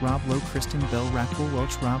Hayek, Rob Lowe, Kristen Bell, Raquel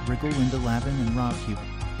Welch, Rob Riggle, Linda Lavin, and Rob Huebel.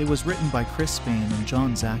 It was written by Chris Spain and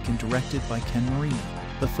John Zach and directed by Ken Marino.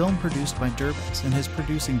 The film, produced by Derbez and his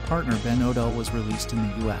producing partner Ben Odell, was released in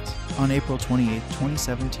the US on April 28,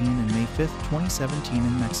 2017 and May 5, 2017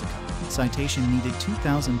 in Mexico. Citation needed.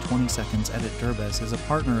 2020 Seconds edit. Derbez is a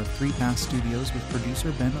partner of 3 Pass Studios with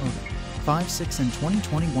producer Ben Odell. 5/6 in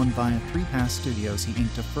 2021 via 3 Pass Studios, he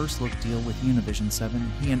inked a first-look deal with Univision 7.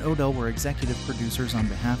 He and Odell were executive producers on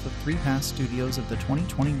behalf of 3 Pass Studios of the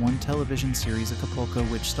 2021 television series Acapulco,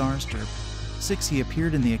 which stars Derbez. 6. He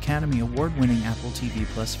appeared in the Academy Award-winning Apple TV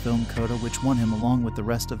Plus film Coda, which won him, along with the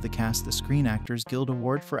rest of the cast, the Screen Actors Guild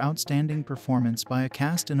Award for Outstanding Performance by a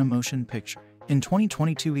Cast in a Motion Picture. In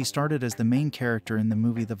 2022, he started as the main character in the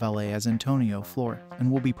movie The Valet as Antonio Flores,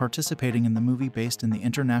 and will be participating in the movie based in the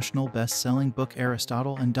international best-selling book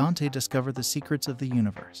Aristotle and Dante Discover the Secrets of the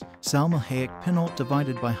Universe. Salma Hayek, Pinult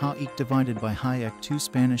divided by Hayek 2,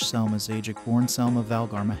 Spanish Salma Zajic, born Salma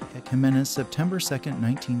Valgarma Hayek Jimenez, September 2,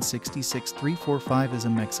 1966, 345, is a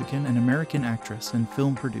Mexican and American actress and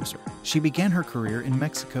film producer. She began her career in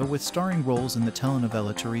Mexico with starring roles in the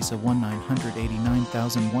telenovela Teresa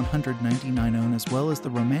 1989199, as well as the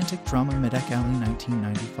romantic drama Medek Ali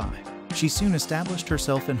 1995. She soon established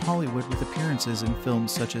herself in Hollywood with appearances in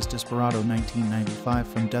films such as Desperado 1995,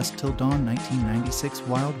 From Dusk Till Dawn 1996,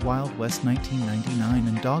 Wild Wild West 1999,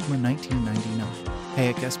 and Dogma 1999.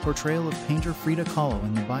 Hayek's portrayal of painter Frida Kahlo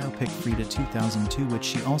in the biopic Frida 2002, which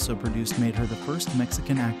she also produced, made her the first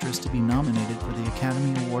Mexican actress to be nominated for the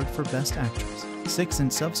Academy Award for Best Actress. 6. In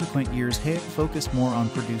subsequent years, Hayek focused more on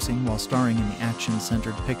producing while starring in the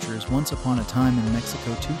action-centered pictures Once Upon a Time in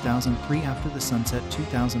Mexico 2003, After the Sunset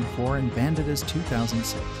 2004, and Bandidas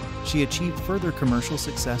 2006. She achieved further commercial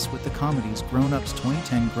success with the comedies Grown Ups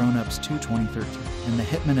 2010, Grown Ups 2 2013, and The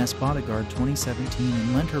Hitman's Bodyguard 2017,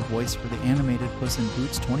 and lent her voice for the animated Puss in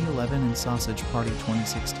Boots 2011 and Sausage Party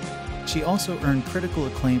 2016. She also earned critical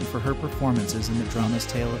acclaim for her performances in the dramas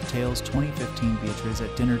Tale of Tales 2015, Beatriz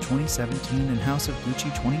at Dinner 2017, and House of Gucci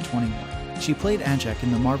 2021. She played Ajak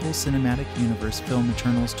in the Marvel Cinematic Universe film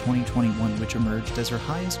Eternals 2021, which emerged as her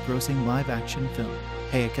highest-grossing live-action film.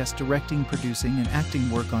 Hayek's directing, producing, and acting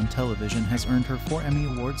work on television has earned her 4 Emmy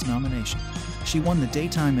Awards nominations. She won the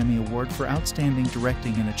Daytime Emmy Award for Outstanding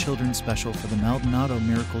Directing in a Children's Special for The Maldonado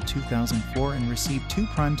Miracle 2004 and received 2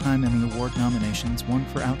 Primetime Emmy Award nominations, one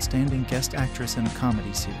for Outstanding Guest Actress in a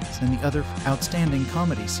Comedy Series and the other for Outstanding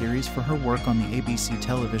Comedy Series for her work on the ABC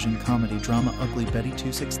television comedy drama Ugly Betty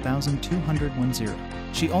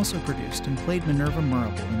 26210. She also produced and played Minerva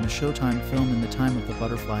Marable in the Showtime film In the Time of the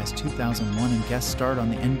Butterflies 2001 and guest starred on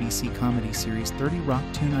the NBC comedy series 30 Rock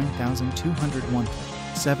 29201.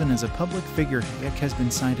 7. As a public figure, Hayek has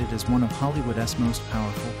been cited as one of Hollywood's most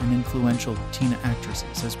powerful and influential Latina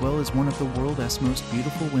actresses, as well as one of the world's most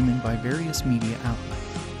beautiful women by various media outlets.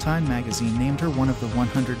 Time magazine named her one of the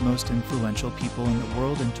 100 most influential people in the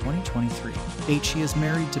world in 2023. 8. She is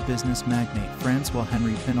married to business magnate Francois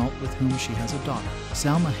Henry Pinault, with whom she has a daughter.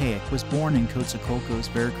 Salma Hayek was born in Coatzacoalcos,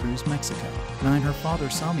 Veracruz, Mexico. 9. Her father,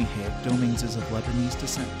 Sami Hayek Dominguez, is of Lebanese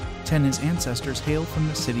descent. 10. His ancestors hailed from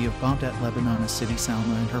the city of Baghdad, Lebanon, a city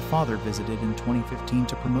Salma and her father visited in 2015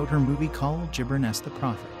 to promote her movie called Gibran the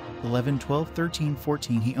Prophet. 11, 12, 13,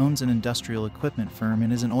 14. He owns an industrial equipment firm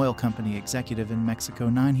and is an oil company executive in Mexico.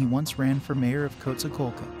 9. He once ran for mayor of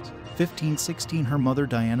Coatzacoalcos. 15, 16. Her mother,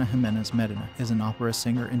 Diana Jimenez Medina, is an opera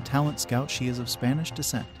singer and talent scout. She is of Spanish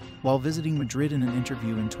descent. While visiting Madrid in an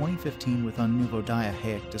interview in 2015 with Un Nuevo Dia,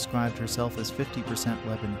 Hayek described herself as 50%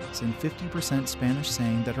 Lebanese and 50% Spanish,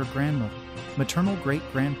 saying that her grandmother, maternal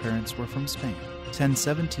great-grandparents were from Spain. 10,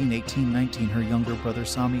 17, 18, 19. Her younger brother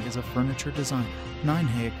Sami is a furniture designer. 9.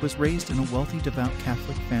 Hayek was raised in a wealthy, devout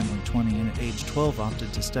Catholic family. 20. And at age 12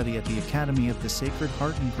 opted to study at the Academy of the Sacred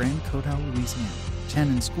Heart in Grand Coteau, Louisiana. 10.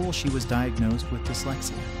 In school she was diagnosed with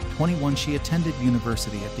dyslexia. 21. She attended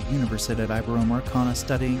university at the Universidad Iberoamericana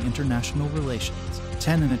studying international relations.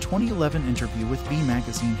 10. In a 2011 interview with V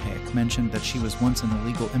Magazine, Hayek mentioned that she was once an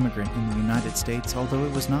illegal immigrant in the United States, although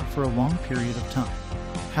it was not for a long period of time.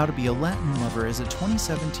 How to Be a Latin Lover is a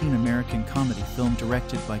 2017 American comedy film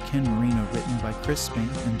directed by Ken Marino, written by Chris Spain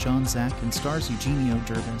and John Zack, and stars Eugenio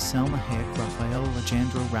Derbez, Salma Hayek, Raphael,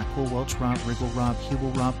 Alejandro, Raquel Welch, Rob Riggle, Rob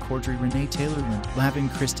Hubel, Rob Corddry, Renee Taylor, Lynn Lavin,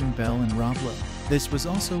 Kristen Bell, and Rob Lowe. This was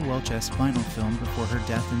also Welch's final film before her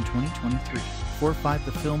death in 2023. 4, 5.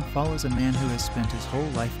 The film follows a man who has spent his whole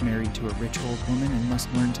life married to a rich old woman and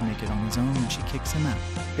must learn to make it on his own when she kicks him out.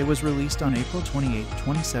 It was released on April 28,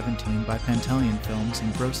 2017 by Pantaleon Films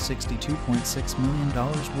and grossed $62.6 million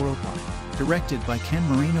worldwide. Directed by Ken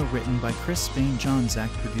Marino, written by Chris Spain, John Zack,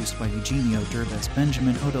 produced by Eugenio Derbez,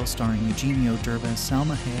 Benjamin Odell, starring Eugenio Derbez,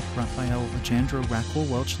 Salma Hayek, Raphael, Alejandro, Raquel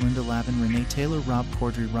Welch, Linda Lavin, Renee Taylor, Rob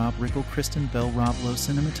Corddry, Rob Riggle, Kristen Bell, Rob Lowe.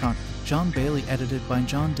 Cinematography John Bailey, edited by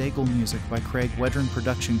John Daigle, music by Craig Wedren,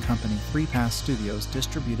 production company 3 Pass Studios,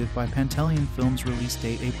 distributed by Pantaleon Films, release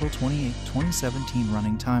date April 28, 2017,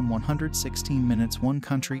 running time 116 minutes, 1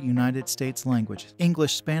 country, United States languages,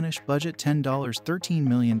 English, Spanish, budget $10, $13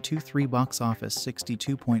 million, 2-3 box office,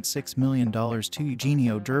 $62.6 million. 2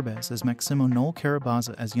 Eugenio Derbez as Maximo, Noel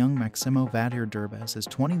Carabaza as young Maximo, Vadir Derbez as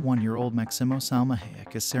 21-year-old Maximo, Salma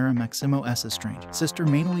Hayek as Sarah, Maximo S. estranged sister,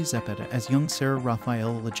 Mainly Zepeda as young Sarah, Raphael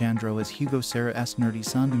Alejandro as Hugo, Sarah S. nerdy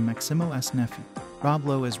son and Maximo S. nephew, Rob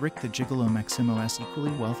Lowe as Rick the Gigolo, Maximo S.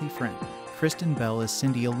 equally wealthy friend, Kristen Bell as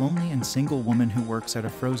Cindy, a lonely and single woman who works at a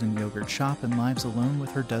frozen yogurt shop and lives alone with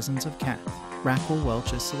her dozens of cats, Raquel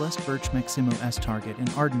Welch as Celeste Birch, Maximo S. target and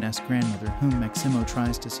ardent S. grandmother whom Maximo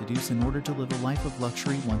tries to seduce in order to live a life of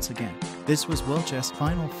luxury once again. This was Welch's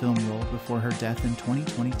final film role before her death in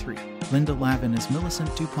 2023. Linda Lavin as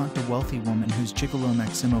Millicent DuPont, the wealthy woman whose gigolo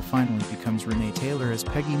Maximo finally becomes. Renee Taylor as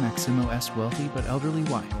Peggy, Maximo S. wealthy but elderly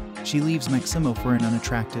wife. She leaves Maximo for an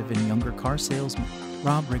unattractive and younger car salesman.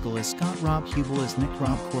 Rob Riggle as Scott, Rob Hubel as Nick,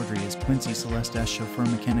 Rob Corddry as Quincy, Celeste S. chauffeur,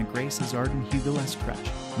 McKenna Grace as Arden, Hugo S. Crash,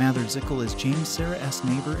 Mather Zickel as James, Sarah S.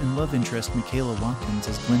 neighbor and love interest, Michaela Watkins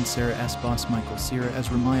as Glenn, Sarah S. boss, Michael Cera as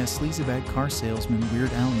Ramaya, sleazebag car salesman,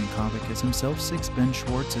 Weird Al Yankovic as himself, 6 Ben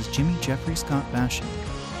Schwartz as Jimmy, Jeffrey Scott Basham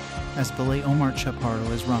as Belay, Omar Chaparro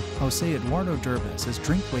as Rob, Jose Eduardo Derbez as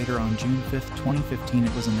drink waiter. On June 5, 2015,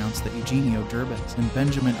 it was announced that Eugenio Derbez and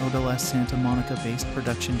Benjamin Odell S. Santa Monica-based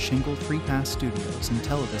production Shingle 3 Pass Studios and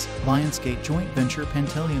Televisa Lionsgate joint venture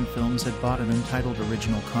Pantaleon Films had bought an untitled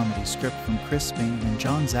original comedy script from Chris Spain and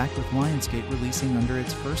John Zack, with Lionsgate releasing under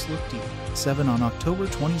its first look deal. 7. On October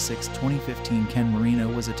 26, 2015, Ken Marino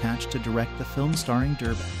was attached to direct the film starring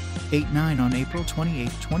Derbez. 8, 9. On April 28,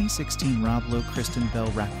 2016, Rob Lowe, Kristen Bell,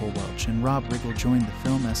 Raquel Welch, and Rob Riggle joined the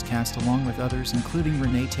film as cast along with others including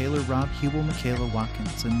Renee Taylor, Rob Hubel, Michaela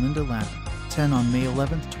Watkins, and Linda Lavin. 10. On May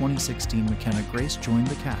 11, 2016, McKenna Grace joined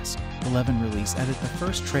the cast. 11 Release Edit. The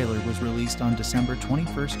first trailer was released on December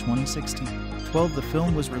 21, 2016. 12 The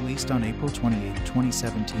film was released on April 28,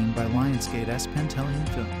 2017 by Lionsgate's Pantelion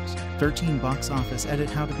Films. 13 Box Office Edit.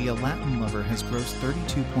 How to Be a Latin Lover has grossed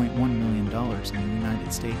 $32.1 million in the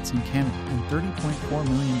United States and Canada and $30.4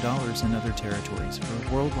 million in other territories for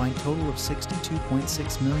a worldwide total of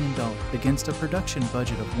 $62.6 million against a production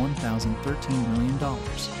budget of $1,013 million.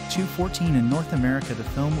 214 In North America, the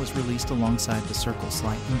film was released alongside The Circle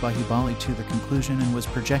Slight and Bahubali to the conclusion and was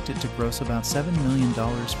projected to gross about $7 million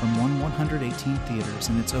from 118 theaters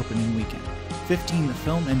in its opening weekend. 15 The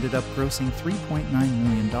film ended up grossing $3.9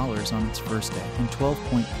 million on its first day and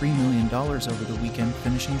 $12.3 million over the weekend,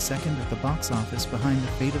 finishing second at the box office behind The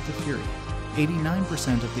Fate of the Fury.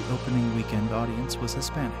 89% of the opening weekend audience was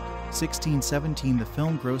Hispanic. 1617 The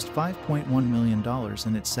film grossed $5.1 million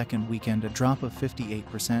in its second weekend, a drop of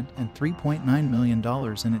 58%, and $3.9 million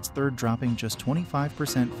in its third, dropping just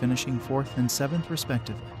 25%, finishing fourth and seventh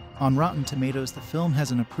respectively. On Rotten Tomatoes, the film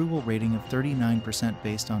has an approval rating of 39%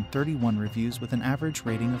 based on 31 reviews with an average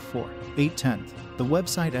rating of 4.8. The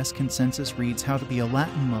website's consensus reads, How to Be a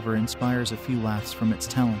Latin Lover inspires a few laughs from its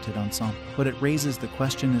talented ensemble, but it raises the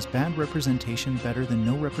question, is bad representation better than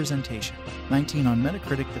no representation? 19 On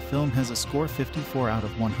Metacritic, the film has a score 54 out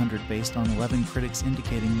of 100 based on 11 critics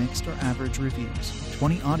indicating mixed or average reviews.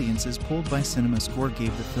 20 audiences polled by CinemaScore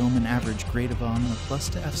gave the film an average grade of on the plus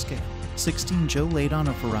to F scale. 16 Joe Ladon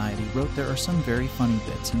of Variety wrote, There are some very funny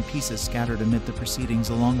bits and pieces scattered amid the proceedings,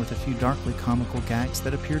 along with a few darkly comical gags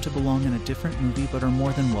that appear to belong in a different movie but are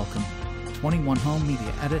more than welcome. 21 Home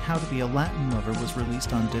Media Edit. How to Be a Latin Lover was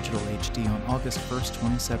released on digital HD on August 1,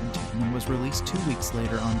 2017 and was released 2 weeks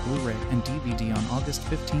later on Blu-ray and DVD on August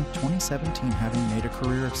 15, 2017. Having made a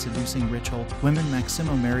career of seducing rich old women,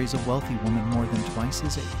 Maximo marries a wealthy woman more than twice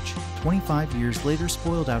his age. 25 years later,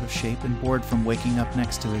 spoiled out of shape and bored from waking up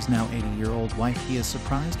next to his now 80-year-old wife, he is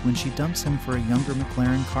surprised when she dumps him for a younger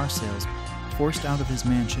McLaren car salesman. Forced out of his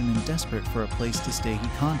mansion and desperate for a place to stay, he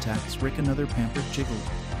contacts Rick, another pampered gigolo.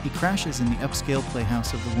 He crashes in the upscale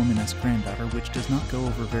playhouse of the woman's granddaughter, which does not go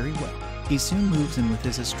over very well. He soon moves in with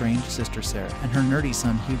his estranged sister Sarah and her nerdy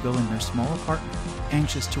son Hugo in their small apartment.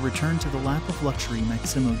 Anxious to return to the lap of luxury,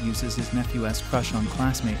 Maximo uses his nephew's crush on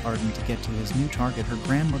classmate Arden to get to his new target, her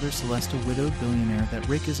grandmother Celeste, a widowed billionaire that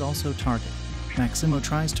Rick is also targeting. Maximo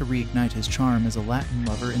tries to reignite his charm as a Latin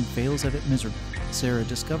lover and fails at it miserably. Sarah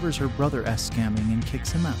discovers her brother's scamming and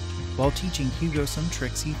kicks him out. While teaching Hugo some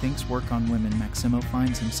tricks he thinks work on women, Maximo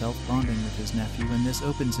finds himself bonding with his nephew, and this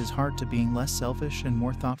opens his heart to being less selfish and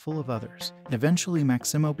more thoughtful of others. Eventually,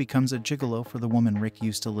 Maximo becomes a gigolo for the woman Rick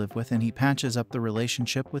used to live with, and he patches up the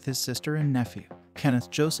relationship with his sister and nephew. Kenneth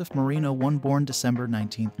Joseph Marino, born December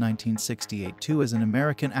 19, 1968, is an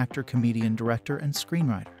American actor, comedian, director, and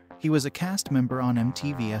screenwriter. He was a cast member on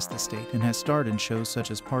MTV's The State and has starred in shows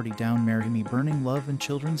such as Party Down, Marry Me, Burning Love, and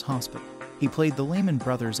Children's Hospital. He played the Lehman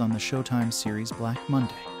brothers on the Showtime series Black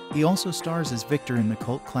Monday. He also stars as Victor in the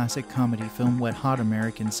cult classic comedy film Wet Hot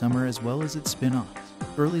American Summer, as well as its spin-offs.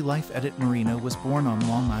 Early life Edit. Marino was born on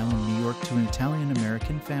Long Island, New York, to an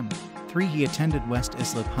Italian-American family. 3. He attended West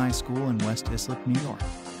Islip High School in West Islip, New York.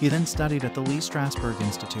 He then studied at the Lee Strasberg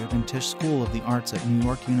Institute and Tisch School of the Arts at New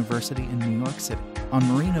York University in New York City. On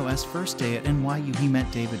Marino's first day at NYU, he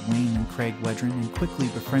met David Wayne and Craig Wedren and quickly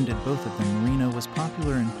befriended both of them. Marino was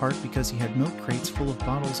popular in part because he had milk crates full of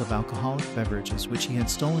bottles of alcoholic beverages which he had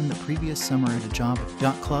stolen the previous summer at a job at the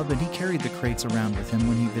yacht club, and he carried the crates around with him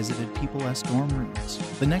when he visited people's dorm rooms.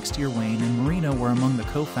 The next year, Wayne and Marino were among the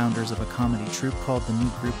co-founders of a comedy troupe called The New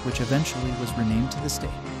Group, which eventually was renamed to The State.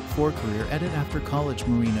 4. Career Edit. After college,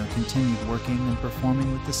 Marino continued working and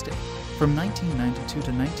performing with The State. From 1992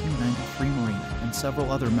 to 1993, Marino and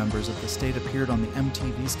several other members of The State appeared on the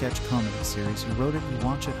MTV sketch comedy series You Wrote It, You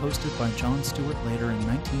Watch It, hosted by Jon Stewart. Later in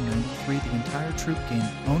 1993, the entire troupe gained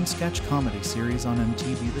their own sketch comedy series on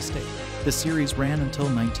MTV, The State. The series ran until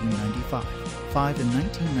 1995. 5. In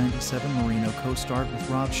 1997, Marino co-starred with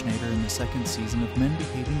Rob Schneider in the second season of Men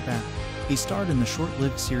Behaving Badly. He starred in the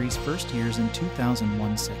short-lived series First Years in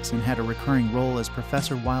 2001-06 and had a recurring role as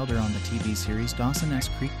Professor Wilder on the TV series Dawson's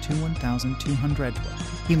Creek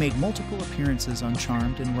 1212. He made multiple appearances on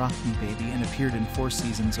Charmed and Rock Me Baby and appeared in 4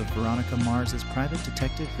 seasons of Veronica Mars as private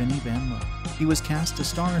detective Vinnie Van Lowe. He was cast to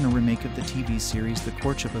star in a remake of the TV series The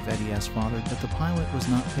Courtship of Eddie's Father, but the pilot was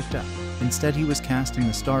not picked up. Instead, he was cast in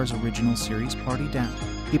the Star's original series Party Down.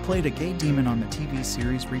 He played a gay demon on the TV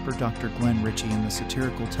series Reaper, Dr. Glenn Ritchie in the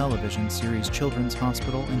satirical television series Children's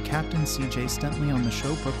Hospital, and Captain C.J. Stentley on the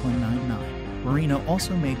show Brooklyn Nine-Nine. Marino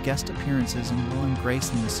also made guest appearances in Will and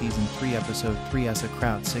Grace in the Season 3 Episode 3 as a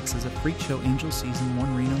Crowd 6 as a Freak Show Angel Season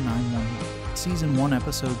 1 Reno 911. Season 1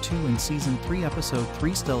 Episode 2 and Season 3 Episode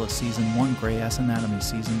 3 Stella Season 1 Grey's Anatomy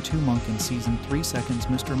Season 2 Monk in Season 3 Seconds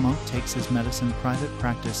Mr. Monk Takes His Medicine Private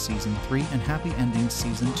Practice Season 3 and Happy Endings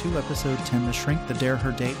Season 2 Episode 10 The Shrink The Dare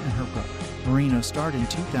Her Date and Her Brother. Marino starred in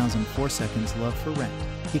 2004 Seconds Love for Rent.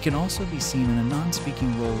 He can also be seen in a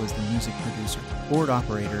non-speaking role as the music producer, board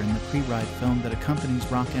operator in the pre-ride film that accompanies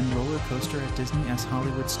Rock and Roller Coaster at Disney's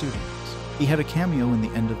Hollywood Studios. He had a cameo in The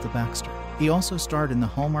End of the Baxter. He also starred in the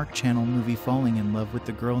Hallmark Channel movie Falling in Love with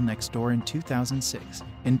the Girl Next Door in 2006.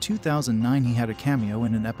 In 2009, he had a cameo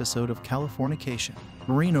in an episode of Californication.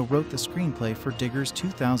 Marino wrote the screenplay for Diggers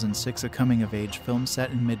 2006, a coming-of-age film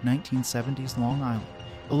set in mid-1970s Long Island.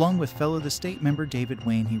 Along with fellow The State member David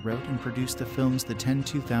Wayne, he wrote and produced the films The 10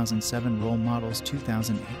 2007, Role Models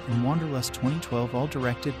 2008, and Wanderlust 2012, all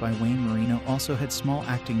directed by Wayne. Marino also had small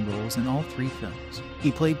acting roles in all 3 films.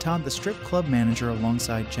 He played Todd the strip club manager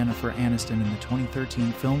alongside Jennifer Aniston in the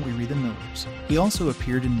 2013 film We Re the Millers. He also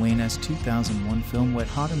appeared in Wayne's 2001 film Wet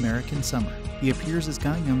Hot American Summer. He appears as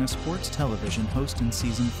Guy Young, a sports television host in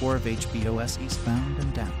Season 4 of HBO's Eastbound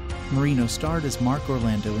and Down. Marino starred as Mark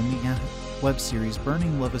Orlando in the Yahoo! Web series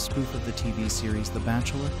Burning Love, a spoof of the TV series The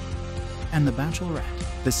Bachelor and The Bachelorette.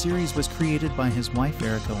 The series was created by his wife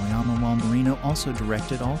Erica Oyama, while Marino also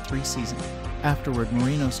directed all 3 seasons. Afterward,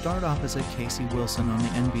 Marino starred opposite Casey Wilson on the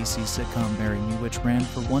NBC sitcom Marry Me, which ran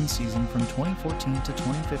for 1 season from 2014 to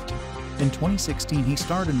 2015. In 2016, he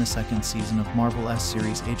starred in the 2nd season of Marvel's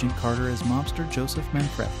series Agent Carter as mobster Joseph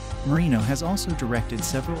Manfred. Marino has also directed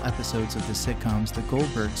several episodes of the sitcoms The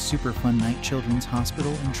Goldbergs, Super Fun Night, Children's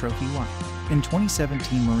Hospital, and Trophy Wife. In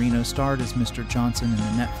 2017, Marino starred as Mr. Johnson in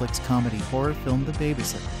the Netflix comedy horror film The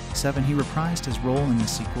Babysitter. 7. He reprised his role in the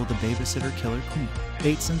sequel The Babysitter Killer Queen.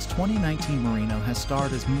 8. Since 2019, Marino has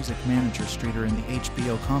starred as music manager Streeter in the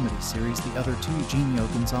HBO comedy series The Other Two. Eugenio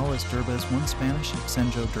Gonzalez Derbez, 1 Spanish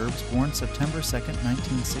Eugenio Derbez, born September 2,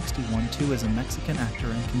 1961, 2 is a Mexican actor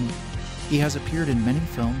and comedian. He has appeared in many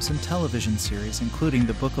films and television series, including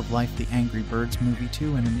The Book of Life, The Angry Birds Movie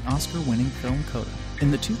 2, and in the Oscar-winning film Coda.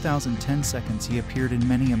 In the 2010 Seconds, he appeared in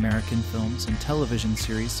many American films and television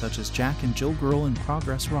series such as Jack and Jill, Girl in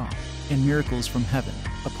Progress, Raw, and Miracles from Heaven.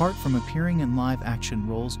 Apart from appearing in live-action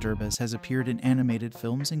roles, Derbez has appeared in animated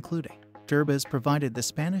films including Derbez provided the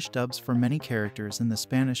Spanish dubs for many characters in the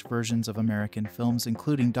Spanish versions of American films,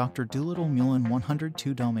 including Dr. Dolittle, Mule and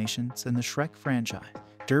 102 Dalmatians, and the Shrek franchise.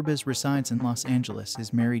 Derbez resides in Los Angeles,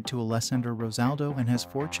 is married to Alessandra Rosaldo, and has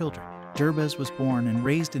 4 children. Derbez was born and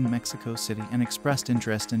raised in Mexico City and expressed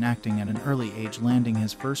interest in acting at an early age, landing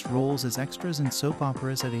his first roles as extras in soap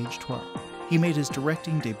operas at age 12. He made his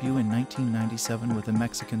directing debut in 1997 with a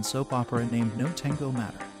Mexican soap opera named No Tango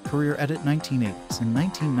Matter. Career edit 1980s and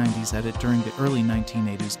 1990s edit. During the early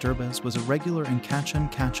 1980s, Derbez was a regular in Cachan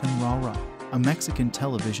Rah Rah, a Mexican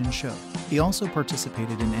television show. He also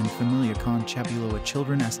participated in En Familia con Chabelo, a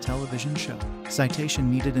children's television show.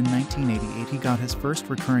 Citation needed. In 1988, he got his first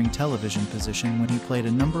recurring television position when he played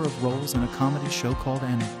a number of roles in a comedy show called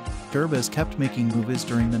Annie. Derbez kept making movies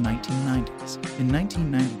during the 1990s. In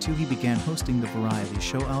 1992, he began hosting the variety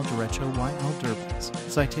show El Derecho y El Derbez.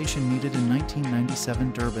 Citation needed. In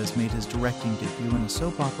 1997, Derbez made his directing debut in a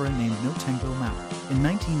soap opera named No Tango Matter. In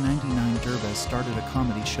 1999, Derbez started a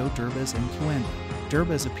comedy show, Derbez and Cuando.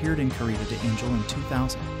 Derbez appeared in Carita de Angel in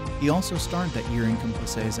 2000. He also starred that year in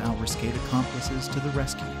Complices al Rescate, Accomplices to the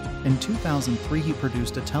Rescue. In 2003, he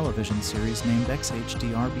produced a television series named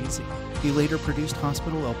XHDRBZ. He later produced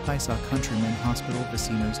Hospital El Paisa, Countrymen, Hospital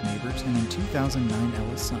Vecinos, Neighbors, and in 2009,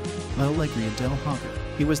 Ella's Son, La Alegría del Hogar.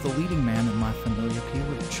 He was the leading man in La Familia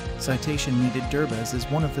Peluche. Citation needed. Derbez is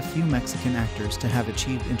one of the few Mexican actors to have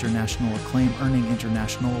achieved international acclaim, earning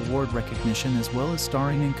international award recognition as well as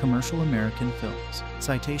starring in commercial American films.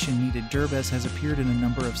 Citation needed. Derbez has appeared in a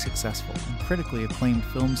number of successful and critically acclaimed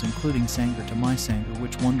films, including Sangre to My Sangre,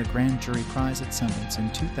 which won the Grand Jury Prize at Sundance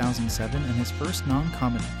in 2007, and his first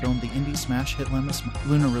non-comedy film, the indie smash hit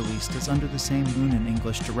Luna, released as Under the Same Moon in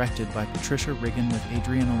English, directed by Patricia Riggin with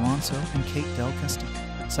Adrian Alonso and Kate Del Castillo.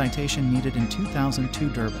 Citation needed. In 2002,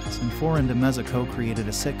 Derbez and Florinda Meza co-created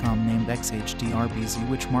a sitcom named XHDRBZ,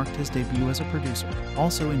 which marked his debut as a producer.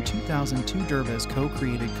 Also in 2002, Derbez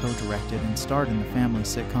co-created, co-directed, and starred in the family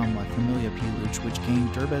sitcom La Familia Peluche, which gained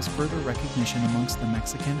Derbez further recognition amongst the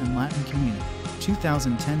Mexican and Latin community.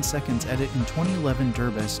 2010 Seconds edit. In 2011,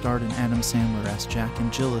 Derbez starred in Adam Sandler's Jack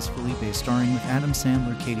and Jill as Felipe, starring with Adam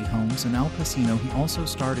Sandler, Katie Holmes, and Al Pacino. He also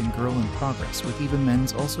starred in Girl in Progress with Eva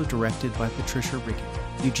Mendes, also directed by Patricia Riggin.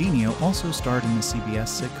 Eugenio also starred in the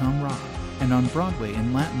CBS sitcom Raw. and on Broadway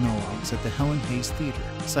in Latin monologues at the Helen Hayes Theater.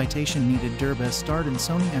 Citation needed. Derbez starred in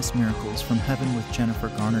Sony Miracles from Heaven with Jennifer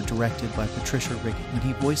Garner, directed by Patricia Riggan, and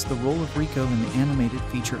he voiced the role of Rico in the animated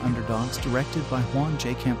feature Underdogs, directed by Juan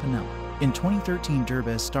J. Campanella. In 2013,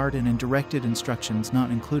 Derbez starred in and directed Instructions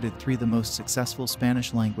Not Included 3, the most successful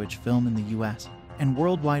Spanish-language film in the US and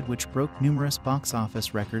worldwide, which broke numerous box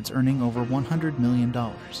office records, earning over $100 million.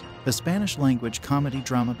 The Spanish-language comedy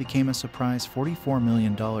drama became a surprise $44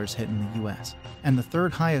 million hit in the US, and the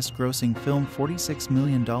third highest-grossing film, $46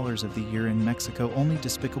 million of the year in Mexico. Only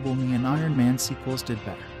Despicable Me and Iron Man sequels did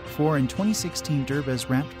better. In 2016, Derbez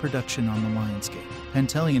wrapped production on the Lionsgate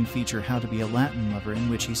Pantelian feature How to Be a Latin Lover, in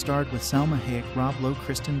which he starred with Salma Hayek, Rob Lowe,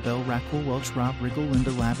 Kristen Bell, Raquel Welch, Rob Riggle,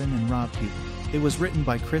 Linda Lavin, and Rob Hubel. It was written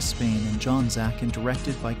by Chris Spain and John Zak and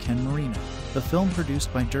directed by Ken Marino. The film,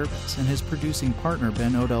 produced by Derbez and his producing partner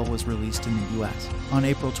Ben Odell, was released in the US on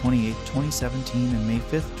April 28, 2017 and May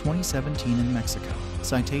 5, 2017 in Mexico.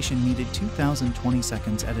 Citation needed. 2020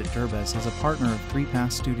 seconds. Edit. Derbez is a partner of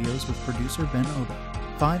 3Pass Studios with producer Ben Odell.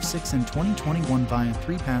 5/6 in 2021 via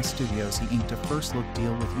 3Pass Studios, he inked a first-look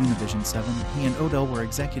deal with Univision 7. He and Odell were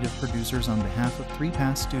executive producers on behalf of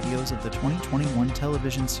 3Pass Studios of the 2021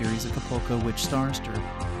 television series Acapulco, which stars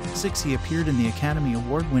Derbez. 6. He appeared in the Academy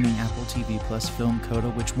Award-winning Apple TV Plus film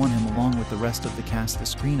Coda, which won him, along with the rest of the cast, the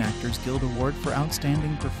Screen Actors Guild Award for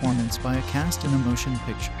Outstanding Performance by a Cast in a Motion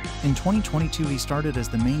Picture. In 2022, he started as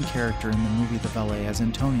the main character in the movie The Valet as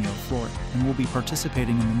Antonio Flores, and will be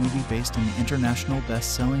participating in the movie based on the international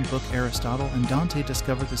best-selling book Aristotle and Dante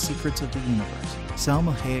Discover the Secrets of the Universe.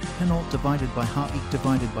 Salma Hayek. Pinult divided by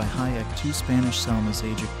Hayek. 2. Spanish. Salma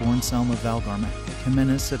Hayek, born Salma Valgarma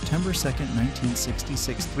Jimenez, September 2,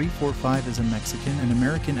 1966. 345 is a Mexican and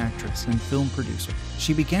American actress and film producer.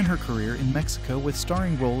 She began her career in Mexico with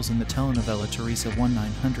starring roles in the telenovela Teresa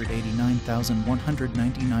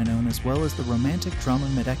 1989199 as well as the romantic drama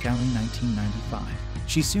Medek Ali 1995.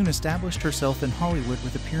 She soon established herself in Hollywood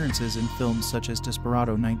with appearances in films such as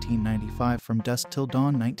Desperado 1995, From Dusk Till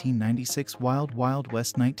Dawn 1996, Wild Wild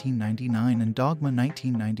West 1999, and Dogma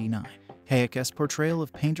 1999. Hayek's portrayal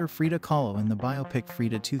of painter Frida Kahlo in the biopic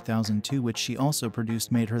Frida 2002, which she also produced,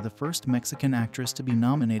 made her the first Mexican actress to be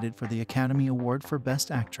nominated for the Academy Award for Best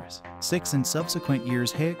Actress. 6. In subsequent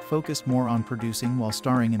years, Hayek focused more on producing while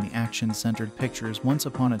starring in the action-centered pictures Once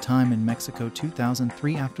Upon a Time in Mexico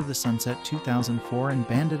 2003, After the Sunset 2004, and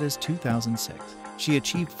Bandidas 2006. She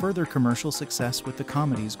achieved further commercial success with the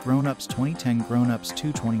comedies Grown Ups 2010, Grown Ups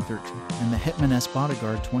 2 2013, and The Hitman's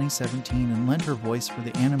Bodyguard 2017, and lent her voice for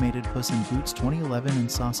the animated Puss in Boots 2011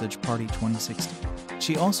 and Sausage Party 2016.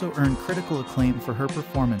 She also earned critical acclaim for her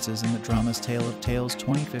performances in the dramas Tale of Tales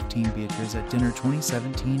 2015, Beatriz at Dinner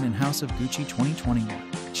 2017, and House of Gucci 2021.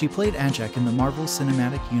 She played Ajak in the Marvel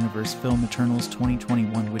Cinematic Universe film Eternals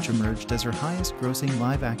 2021, which emerged as her highest-grossing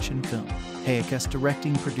live-action film. Hayek's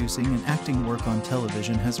directing, producing, and acting work on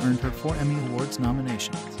television has earned her 4 Emmy Awards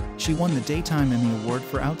nominations. She won the Daytime Emmy Award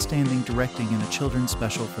for Outstanding Directing in a Children's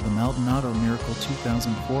Special for The Maldonado Miracle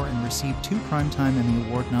 2004 and received 2 Primetime Emmy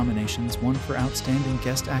Award nominations, one for Outstanding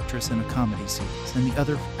Guest Actress in a Comedy Series and the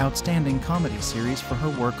other for Outstanding Comedy Series for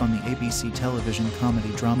her work on the ABC television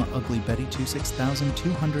comedy drama Ugly Betty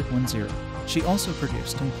 26210. She also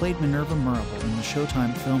produced and played Minerva Murable in the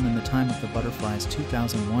Showtime film In the Time of the Butterflies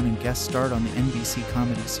 2001 and guest starred on the NBC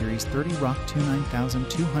comedy series 30 Rock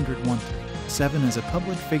 29213. 7. As a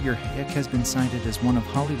public figure, Hayek has been cited as one of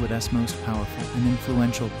Hollywood's most powerful and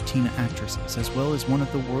influential Latina actresses, as well as one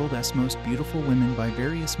of the world's most beautiful women by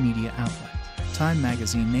various media outlets. Time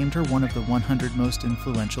magazine named her one of the 100 most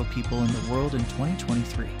influential people in the world in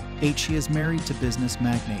 2023. 8. She is married to business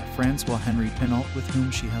magnate Francois-Henri Pinault, with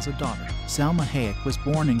whom she has a daughter. Salma Hayek was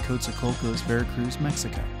born in Coatzacoalcos, Veracruz,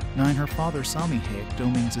 Mexico. 9. Her father, Sami Hayek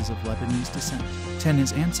Dominguez, is of Lebanese descent. 10.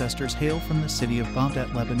 His ancestors hail from the city of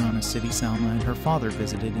Baghdad, Lebanon, a city Salma and her father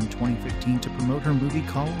visited in 2015 to promote her movie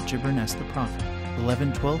called Gibran the Prophet.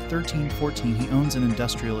 11, 12, 13, 14. He owns an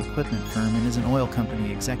industrial equipment firm and is an oil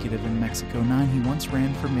company executive in Mexico. 9. He once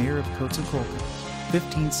ran for mayor of Coatzacoalcos.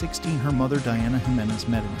 15, 16. Her mother, Diana Jimenez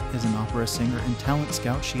Medina, is an opera singer and talent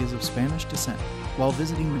scout. She is of Spanish descent. While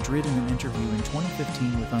visiting Madrid in an interview in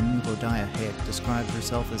 2015 with Un Nuevo Dia, Hayek described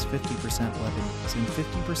herself as 50% Lebanese and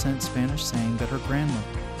 50% Spanish, saying that her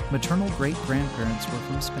grandmother, maternal great-grandparents were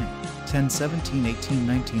from Spain. 10, 17, 18,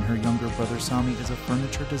 19. Her younger brother Sami is a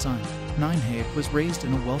furniture designer. 9. Hayek was raised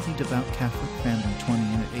in a wealthy, devout Catholic family. 20,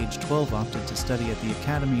 and at age 12 opted to study at the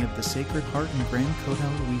Academy of the Sacred Heart in Grand Coteau,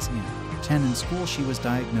 Louisiana. 10. In school she was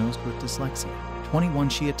diagnosed with dyslexia. 21.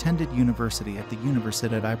 She attended university at the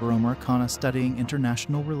Universidad Iberoamericana studying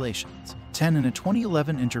international relations. 10. In a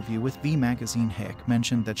 2011 interview with V Magazine, Hayek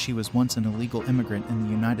mentioned that she was once an illegal immigrant in the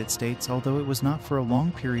United States, although it was not for a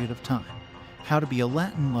long period of time. How to Be a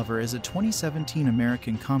Latin Lover is a 2017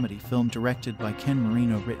 American comedy film directed by Ken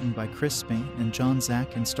Marino, written by Chris Spain and John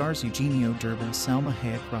Zack, and stars Eugenio Derbez, Salma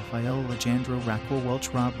Hayek, Raphael, Alejandro, Raquel Welch,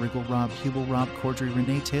 Rob Riggle, Rob Hubel, Rob Corddry,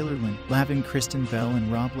 Renee Taylor, Lynn Lavin, Kristen Bell,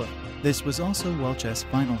 and Rob Lowe. This was also Welch's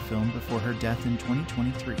final film before her death in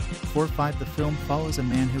 2023. 4-5. The film follows a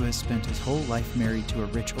man who has spent his whole life married to a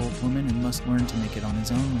rich old woman and must learn to make it on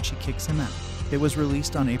his own when she kicks him out. It was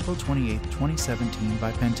released on April 28, 2017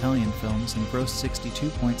 by Pantaleon Films and grossed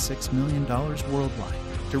 $62.6 million worldwide.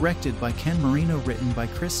 Directed by Ken Marino, written by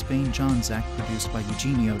Chris Spain, John Zack, produced by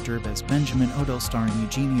Eugenio Derbez, Benjamin Odell, starring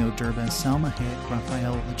Eugenio Derbez, Salma Hayek,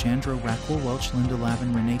 Raphael, Alejandro, Raquel Welch, Linda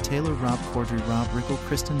Lavin, Renee Taylor, Rob Corddry, Rob Riggle,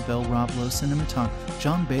 Kristen Bell, Rob Lowe. Cinematography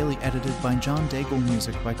John Bailey, edited by John Daigle,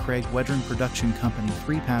 music by Craig Wedren, production company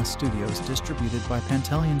 3 Pass Studios, distributed by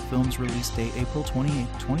Pantaleon Films, release date April 28,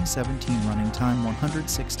 2017, running time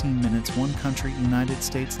 116 minutes, one country, United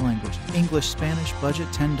States, language English, Spanish, budget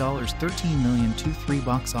 $10, $13,023,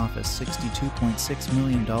 box office $62.6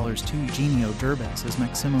 million. 2. Eugenio Derbez as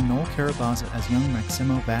Maximo, Noel Carabaza as young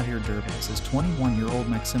Maximo, Badir Derbez as 21-year-old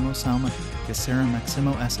Maximo, Salma Hayek as Sarah,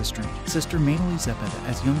 Maximo S. estranged sister, Mainly Zepeda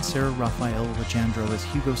as young Sarah, Raphael Alejandro as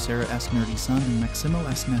Hugo, Sarah S. nerdy son and Maximo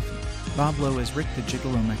S. nephew, Rob Lowe as Rick the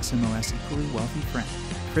Gigolo, Maximo S. equally wealthy friend,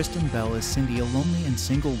 Kristen Bell as Cindy, a lonely and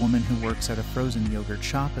single woman who works at a frozen yogurt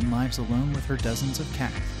shop and lives alone with her dozens of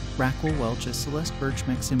cats, Raquel Welch as Celeste Birch,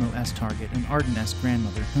 Maximo S. target and ardent S.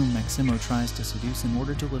 grandmother whom Maximo tries to seduce in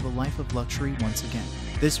order to live a life of luxury once again.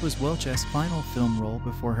 This was Welch's final film role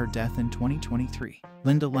before her death in 2023.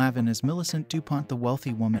 Linda Lavin as Millicent DuPont, the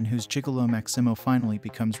wealthy woman whose gigolo Maximo finally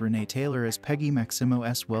becomes. Renee Taylor as Peggy, Maximo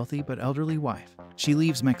S. wealthy but elderly wife. She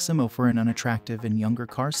leaves Maximo for an unattractive and younger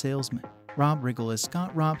car salesman. Rob Riggle as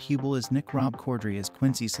Scott, Rob Hubel as Nick, Rob Corddry as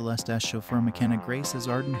Quincy, Celeste S. chauffeur, McKenna Grace as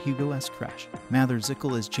Arden, Hugo S. crush, Mather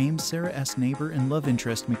Zickel as James, Sarah S. neighbor and love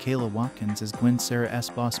interest, Michaela Watkins as Gwen, Sarah S.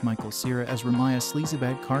 boss, Michael Cera as Ramaya,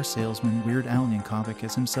 sleazebag car salesman, Weird Al Yankovic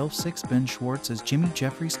as himself. 6. Ben Schwartz as Jimmy,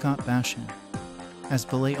 Jeffrey Scott Bashan as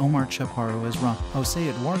Valet, Omar Chaparro as Rob, Jose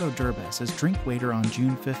Eduardo Derbez as drink waiter. On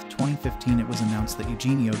June 5, 2015, it was announced that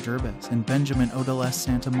Eugenio Derbez and Benjamin Odell S.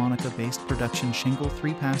 Santa Monica-based production Shingle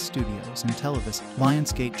 3 Pass Studios and Televisa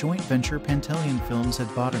Lionsgate joint venture Pantaleon Films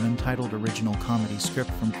had bought an untitled original comedy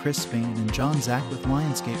script from Chris Spain and John Zack, with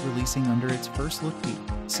Lionsgate releasing under its first look deal.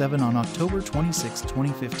 7. On October 26,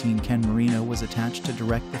 2015, Ken Marino was attached to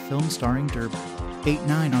direct the film starring Derbez.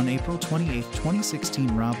 8-9. On April 28,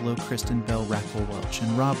 2016, Rob Lowe, Kristen Bell, Raquel Welch,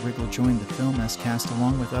 and Rob Riggle joined the film's cast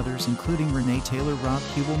along with others including Renee Taylor, Rob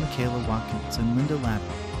Hubel, Michaela Watkins, and Linda Lavin.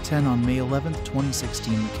 10. On May 11,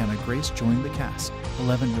 2016, McKenna Grace joined the cast.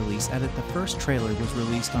 11. Release edit. The first trailer was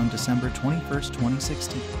released on December 21,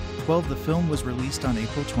 2016. 12. The film was released on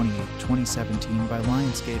April 28, 2017 by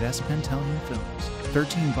Lionsgate's Pantaleon Films.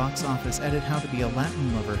 13. Box office edit. How to Be a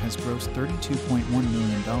Latin Lover has grossed $32.1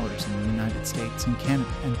 million in the United States and Canada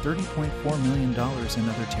and $30.4 million in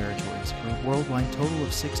other territories for a worldwide total of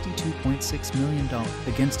 $62.6 million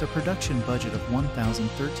against a production budget of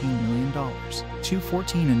 $1,013 million.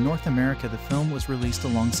 214. In North America, the film was released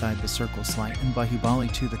alongside The Circle Slide and Bahubali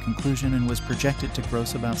to the conclusion and was projected to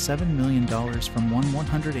gross about $7 million from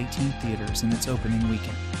 118 theaters in its opening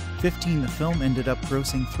weekend. 15. The film ended up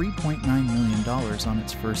grossing $3.9 million on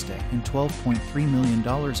its first day and $12.3 million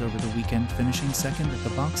over the weekend, finishing second at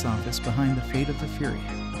the box office behind The Fate of the Furious.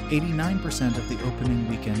 89% of the opening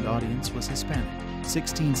weekend audience was Hispanic.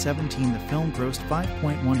 16-17. The film grossed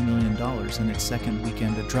 $5.1 million in its second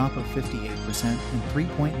weekend, a drop of 58%, and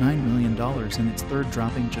 $3.9 million in its third,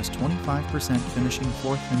 dropping just 25%, finishing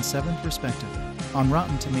fourth and seventh respectively. On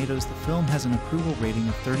Rotten Tomatoes, the film has an approval rating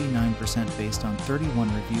of 39% based on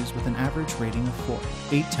 31 reviews with an average rating of 4.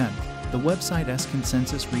 8-10. The website's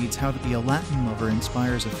consensus reads, How to Be a Latin Lover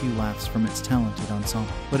inspires a few laughs from its talented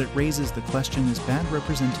ensemble, but it raises the question, is bad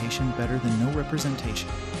representation better than no representation?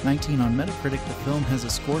 19. On Metacritic, the film has a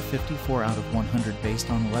score 54 out of 100 based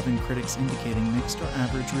on 11 critics indicating mixed or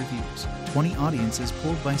average reviews. 20. Audiences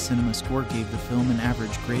polled by CinemaScore gave the film an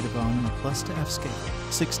average grade of on a plus to F scale.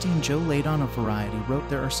 16. Joe Ladon of Variety wrote,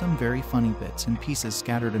 There are some very funny bits and pieces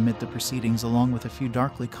scattered amid the proceedings, along with a few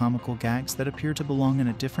darkly comical gags that appear to belong in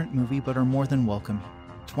a different movie but are more than welcome.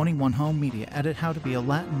 21 Home Media Edit. How to Be a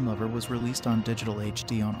Latin Lover was released on digital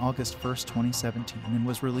HD on August 1, 2017 and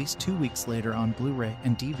was released 2 weeks later on Blu-ray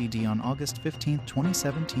and DVD on August 15,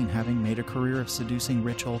 2017. Having made a career of seducing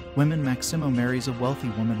rich old women, Maximo marries a wealthy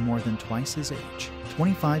woman more than twice his age.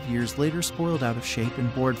 25 years later, spoiled, out of shape,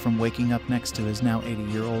 and bored from waking up next to his now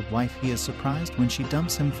 80-year-old wife, he is surprised when she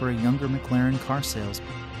dumps him for a younger McLaren car salesman.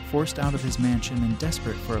 Forced out of his mansion and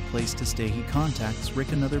desperate for a place to stay, he contacts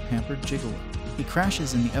Rick, another pampered gigolo. He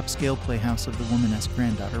crashes in the upscale playhouse of the woman's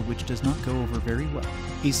granddaughter, which does not go over very well.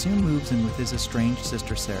 He soon moves in with his estranged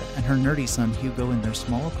sister Sarah and her nerdy son Hugo in their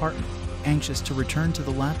small apartment. Anxious to return to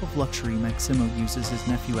the lap of luxury, Maximo uses his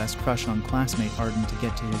nephew's crush on classmate Arden to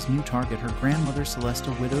get to his new target, her grandmother Celeste,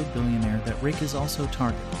 a widowed billionaire that Rick is also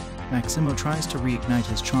targeting. Maximo tries to reignite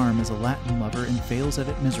his charm as a Latin lover and fails at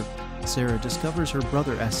it miserably. Sarah discovers her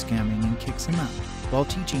brother-s scamming and kicks him out. While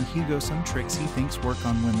teaching Hugo some tricks he thinks work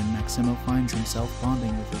on women, Maximo finds himself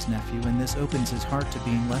bonding with his nephew, and this opens his heart to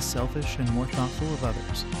being less selfish and more thoughtful of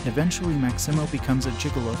others. Eventually, Maximo becomes a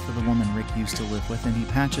gigolo for the woman Rick used to live with, and he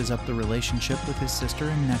patches up the relationship with his sister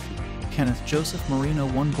and nephew. Kenneth Joseph Marino,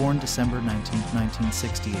 born December 19,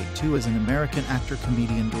 1968, is an American actor,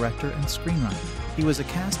 comedian, director, and screenwriter. He was a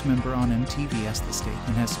cast member on MTV's The State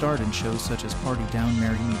and has starred in shows such as Party Down,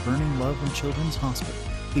 Marry Me, Burning Love, and Children's Hospital.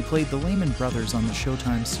 He played the Lehman brothers on the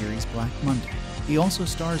Showtime series Black Monday. He also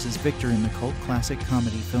stars as Victor in the cult classic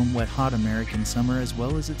comedy film Wet Hot American Summer, as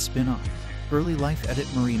well as its spin-off. Early life. Edit.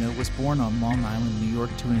 Marino was born on Long Island, New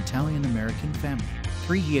York, to an Italian-American family.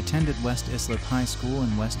 He attended West Islip High School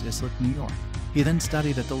in West Islip, New York. He then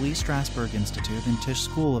studied at the Lee Strasberg Institute and Tisch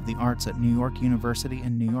School of the Arts at New York University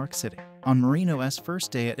in New York City. On Marino's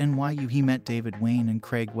first day at NYU, he met David Wayne and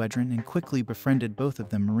Craig Wedren and quickly befriended both of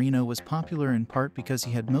them. Marino was popular in part because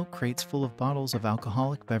he had milk crates full of bottles of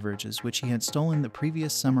alcoholic beverages which he had stolen the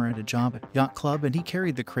previous summer at a job at Yacht Club, and he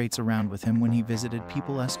carried the crates around with him when he visited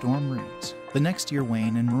people's dorm rooms. The next year,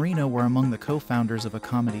 Wayne and Marino were among the co-founders of a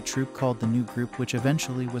comedy troupe called The New Group, which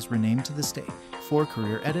eventually was renamed to The State. For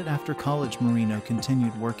career. Edit. After college, Marino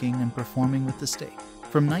continued working and performing with The State.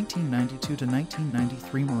 From 1992 to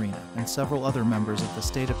 1993, Marino and several other members of The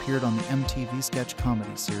State appeared on the MTV sketch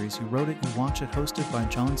comedy series You Wrote It, You Watch It, hosted by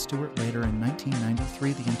Jon Stewart. Later in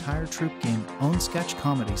 1993, the entire troupe gained their own sketch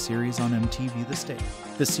comedy series on MTV, The State.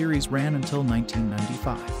 The series ran until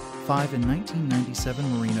 1995. In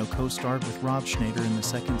 1997, Marino co-starred with Rob Schneider in the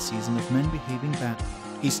second season of Men Behaving Badly.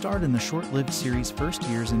 He starred in the short-lived series First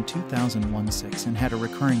Years in 2001-06 and had a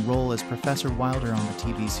recurring role as Professor Wilder on the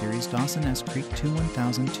TV series Dawson's Creek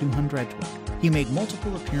 1212. He made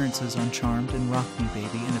multiple appearances on Charmed and Rock Me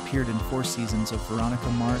Baby and appeared in 4 seasons of Veronica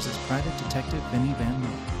Mars as Private Detective Vinnie Van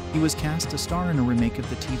Moor. He was cast to star in a remake of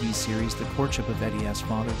the TV series The Courtship of Eddie's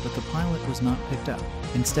Father, but the pilot was not picked up.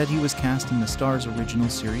 Instead, he was cast in the Star's original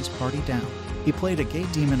series Party Down. He played a gay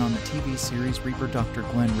demon on the TV series Reaper, Dr.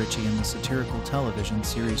 Glenn Ritchie in the satirical television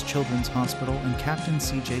series Children's Hospital, and Captain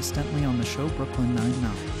C.J. Stentley on the show Brooklyn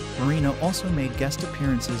Nine-Nine. Marino also made guest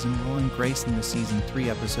appearances in Will and Grace in the Season 3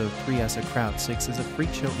 Episode 3 as a Crowd 6 as a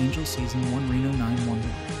Freak Show Angel, Season 1 Reno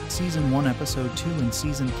 911, Season 1 Episode 2 and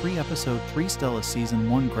Season 3 Episode 3 Stella, Season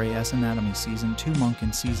 1 Grey's Anatomy, Season 2 Monk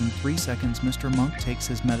in Season 3 Seconds Mr. Monk Takes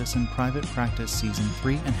His Medicine, Private Practice, Season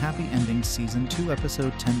 3 and Happy Endings, Season 2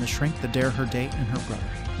 Episode 10 The Shrink, The Dare, Her Date and Her Brother.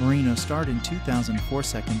 Marino starred in 2004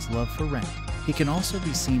 Seconds Love for Rent. He can also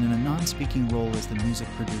be seen in a non-speaking role as the music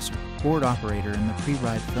producer, board operator in the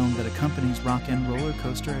pre-ride film that accompanies Rock and Roller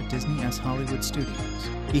Coaster at Disney's Hollywood Studios.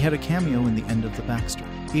 He had a cameo in The End of the Baxter.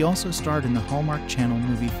 He also starred in the Hallmark Channel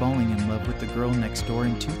movie Falling in Love with the Girl Next Door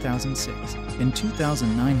in 2006. In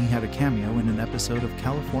 2009, he had a cameo in an episode of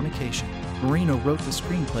Californication. Marino wrote the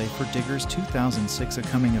screenplay for Diggers 2006, a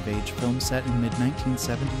coming-of-age film set in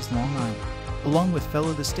mid-1970s Long Island. Along with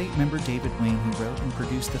fellow The State member David Wayne, he wrote and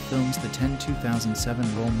produced the films The 10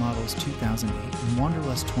 2007, Role Models 2008, and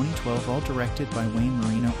Wanderlust 2012, all directed by Wayne.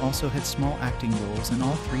 Marino also had small acting roles in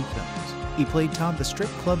all 3 films. He played Todd, the strip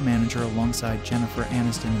club manager, alongside Jennifer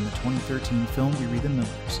Aniston in the 2013 film We Re the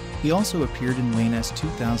Millers. He also appeared in Wayne's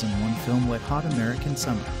 2001 film Wet Hot American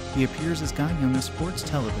Summer. He appears as Guy Young, a sports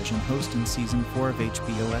television host, in Season 4 of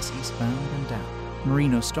HBO's Eastbound and Down.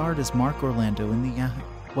 Marino starred as Mark Orlando in the Yahoo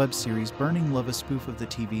web series Burning Love, a spoof of the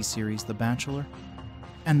TV series The Bachelor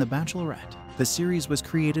and The Bachelorette. The series was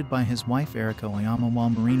created by his wife Erica Oyama, while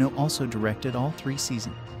Marino also directed all 3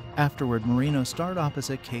 seasons. Afterward, Marino starred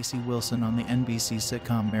opposite Casey Wilson on the NBC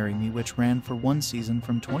sitcom Marry Me, which ran for 1 season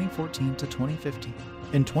from 2014 to 2015.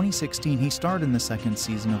 In 2016, he starred in the 2nd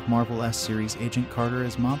season of Marvel's series Agent Carter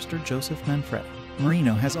as mobster Joseph Manfredi.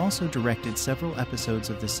 Marino has also directed several episodes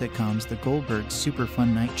of the sitcoms The Goldbergs, Super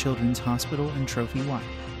Fun Night, Children's Hospital, and Trophy Wife.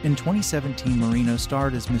 In 2017, Marino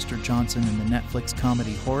starred as Mr. Johnson in the Netflix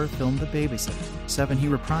comedy horror film The Babysitter. 7. He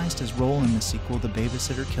reprised his role in the sequel The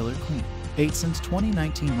Babysitter Killer Queen. 8. Since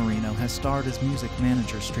 2019, Marino has starred as music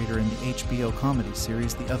manager Streeter in the HBO comedy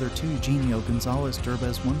series The Other Two. Eugenio Gonzalez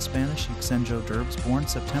Derbez, 1. Spanish Eugenio Derbez, born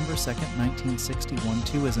September 2, 1961.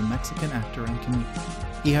 2. Is a Mexican actor and comedian.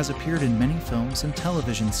 He has appeared in many films and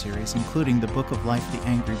television series, including The Book of Life, The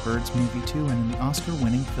Angry Birds Movie 2, and in the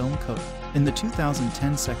Oscar-winning film Coda. In the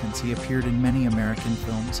 2010 seconds, he appeared in many American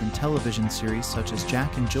films and television series such as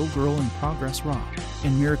Jack and Jill, Girl in Progress, Rob,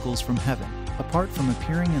 and Miracles from Heaven. Apart from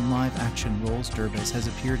appearing in live-action roles, Derbez has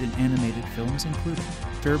appeared in animated films including.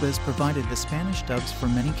 Derbez provided the Spanish dubs for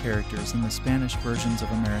many characters in the Spanish versions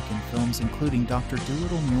of American films, including Dr.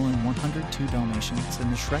 Dolittle, Mule in 102 Dalmatians,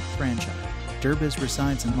 and the Shrek franchise. Derbez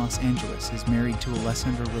resides in Los Angeles, is married to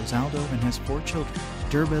Alessandra Rosaldo, and has 4 children.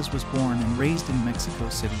 Derbez was born and raised in Mexico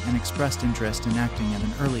City and expressed interest in acting at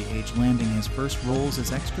an early age, landing his first roles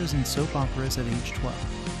as extras in soap operas at age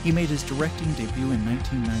 12. He made his directing debut in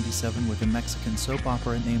 1997 with a Mexican soap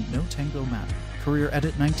opera named No Tango Matter. Career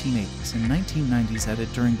edit 1980s and 1990s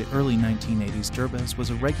edit. During the early 1980s, Derbez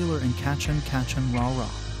was a regular in Cachan Cachan Ra Ra,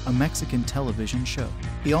 a Mexican television show.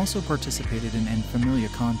 He also participated in En Familia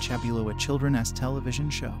con Chabelo, a children's television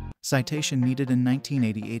show. Citation needed. In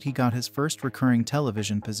 1988, he got his first recurring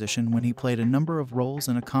television position when he played a number of roles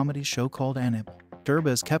in a comedy show called Annabelle.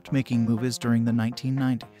 Derbez kept making movies during the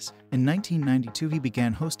 1990s. In 1992, he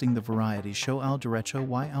began hosting the variety show Al Derecho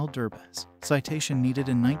y Al Derbez. Citation needed.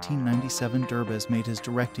 In 1997, Derbez made his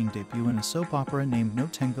directing debut in a soap opera named No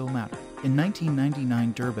Tango Matter. In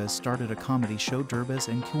 1999, Derbez started a comedy show, Derbez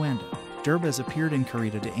en Cuando. Derbez appeared in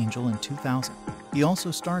Carita de Angel in 2000. He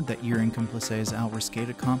also starred that year in Complices al Rescate,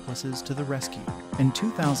 Accomplices to the Rescue. In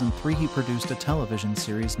 2003, he produced a television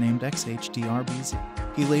series named XHDRBZ.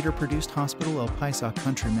 He later produced Hospital El Paisa,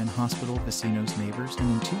 Countrymen, Hospital Vecinos, Neighbors,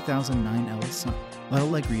 and in 2009, Ella's Son, La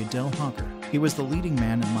Alegría del Hogar. He was the leading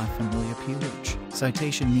man in La Familia Peluche.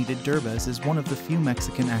 Citation needed. Derbez is one of the few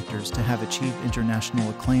Mexican actors to have achieved international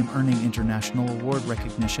acclaim, earning international award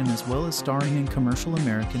recognition as well as starring in commercial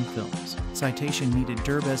American films. Citation needed.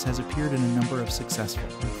 Derbez has appeared in a number of successful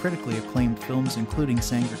and critically acclaimed films, including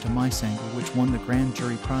Sangre to My Sangre, which won the Grand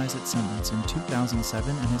Jury Prize at Sundance in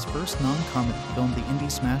 2007, and his first non-comedy film, the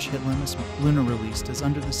indie smash hit Luna, released as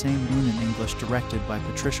Under the Same Moon in English, directed by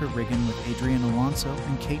Patricia Riggin with Adrian Alonso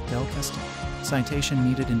and Kate Del Castillo. Citation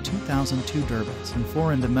needed. In 2002, Derbez and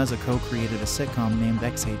Florinda Meza co-created a sitcom named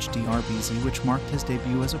XHDRBZ, which marked his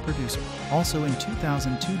debut as a producer. Also in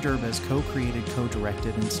 2002, Derbez co-created,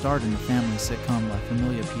 co-directed, and starred in the family sitcom La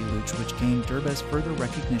Familia Peluche, which gained Derbez further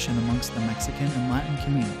recognition amongst the Mexican and Latin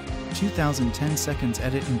community. 2010 seconds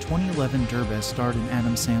edit. In 2011, Derbez starred in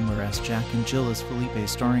Adam Sandler's Jack and Jill as Felipe,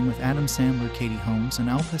 starring with Adam Sandler, Katie Holmes, and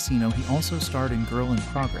Al Pacino. He also starred in Girl in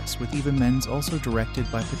Progress with Eva Mendes, also directed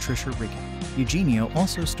by Patricia Riggin. Eugenio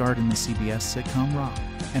also starred in the CBS sitcom Rob,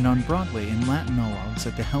 and on Broadway in Latin monologues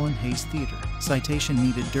at the Helen Hayes Theater. Citation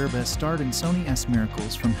needed. Derbez starred in Sony's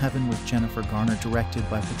Miracles from Heaven with Jennifer Garner, directed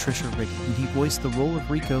by Patricia Riggin, and he voiced the role of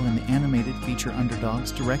Rico in the animated feature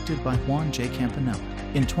Underdogs, directed by Juan J. Campanella.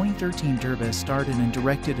 In 2013, Derbez starred in and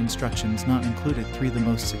directed Instructions Not Included, 3, the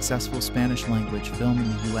most successful Spanish-language film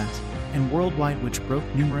in the U.S. and worldwide, which broke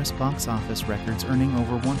numerous box office records, earning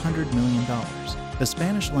over $100 million. The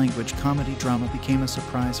Spanish-language comedy drama became a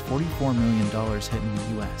surprise $44 million hit in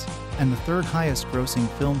the U.S. and the third highest-grossing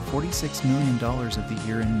film, $46 million of the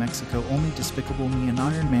year in Mexico. Only Despicable Me and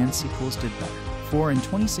Iron Man sequels did better. 4. In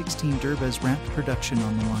 2016, Derbez wrapped production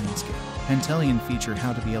on the Lionsgate Pantelian feature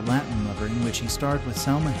How to Be a Latin Lover, in which he starred with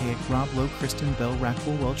Salma Hayek, Rob Lowe, Kristen Bell,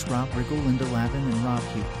 Raquel Welch, Rob Riggle, Linda Lavin, and Rob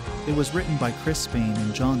Hughes. It was written by Chris Spain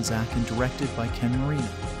and John Zack and directed by Ken Marino.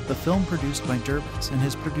 The film, produced by Derbez and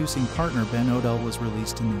his producing partner Ben Odell, was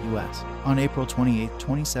released in the U.S. on April 28,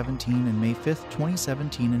 2017 and May 5,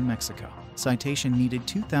 2017 in Mexico. Citation needed.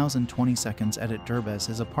 2020 seconds edit. Derbez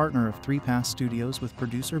is a partner of 3 Pass Studios with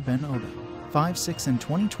producer Ben Odell. 5, 6 in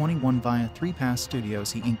 2021 via 3 Pass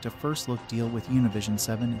Studios, he inked a first-look deal with Univision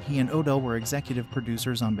 7, and he and Odell were executive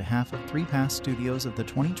producers on behalf of 3 Pass Studios of the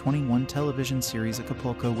 2021 television series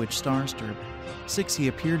Acapulco, which stars Derbez. 6. He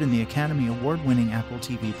appeared in the Academy Award-winning Apple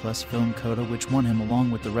TV Plus film Coda, which won him,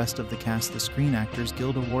 along with the rest of the cast, the Screen Actors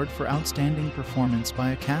Guild Award for Outstanding Performance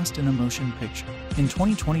by a Cast in a Motion Picture. In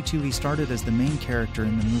 2022, he started credited as the main character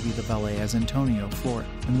in the movie The Valet as Antonio Flora,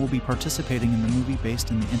 and will be participating in the movie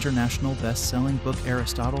based in the international best-selling book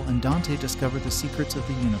Aristotle and Dante Discover the Secrets of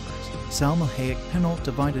the Universe. Salma Hayek Pinult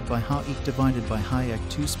divided by Hayek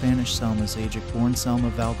 2 Spanish Salma Hayek born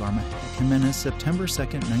Salma Valgarma Jimenez September 2,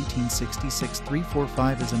 1966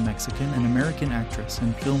 345 is a Mexican and American actress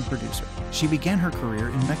and film producer. She began her career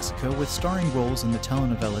in Mexico with starring roles in the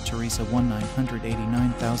telenovela Teresa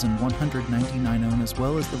 1989199 as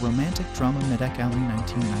well as the romantic drama Medek Ali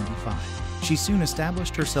 1995. She soon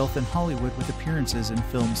established herself in Hollywood with appearances in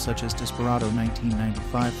films such as Desperado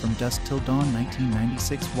 1995, From Dusk Till Dawn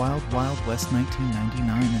 1996, Wild Wild West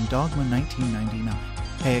 1999, and Dogma 1999.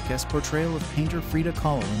 Hayek's portrayal of painter Frida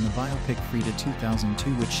Kahlo in the biopic Frida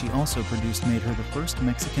 2002, which she also produced, made her the first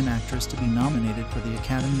Mexican actress to be nominated for the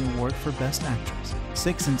Academy Award for Best Actress.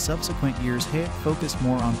 In subsequent years, Hayek focused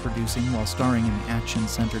more on producing while starring in the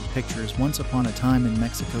action-centered pictures Once Upon a Time in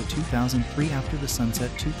Mexico 2003, After the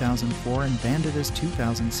Sunset 2004, and Bandidas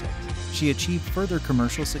 2006. She achieved further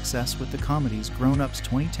commercial success with the comedies Grown Ups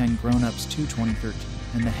 2010, Grown Ups 2 2013,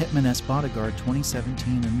 and The Hitman's Bodyguard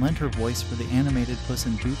 2017, and lent her voice for the animated Puss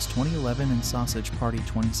in Boots 2011 and Sausage Party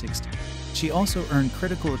 2016. She also earned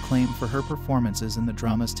critical acclaim for her performances in the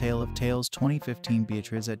dramas Tale of Tales 2015,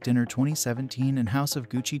 Beatriz at Dinner 2017, and House of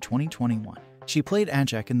Gucci 2021. She played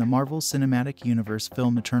Ajak in the Marvel Cinematic Universe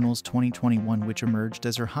film Eternals 2021, which emerged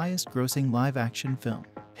as her highest-grossing live-action film.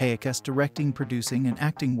 Hayek's directing, producing, and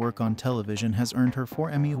acting work on television has earned her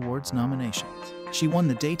 4 Emmy Awards nominations. She won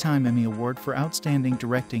the Daytime Emmy Award for Outstanding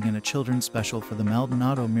Directing in a Children's Special for The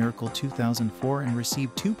Maldonado Miracle 2004 and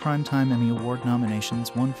received 2 Primetime Emmy Award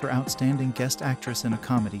nominations, one for Outstanding Guest Actress in a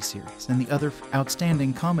Comedy Series and the other for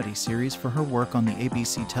Outstanding Comedy Series for her work on the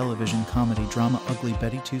ABC television comedy drama Ugly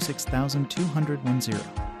Betty 26210.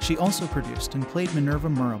 She also produced and played Minerva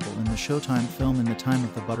Murable in the Showtime film In the Time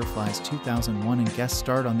of the Butterflies 2001 and guest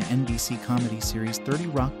starred on the NBC comedy series 30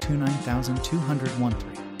 Rock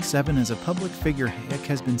 29213. As a public figure, Hayek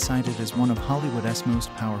has been cited as one of Hollywood's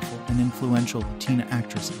most powerful and influential Latina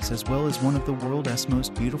actresses, as well as one of the world's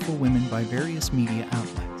most beautiful women by various media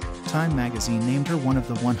outlets. Time magazine named her one of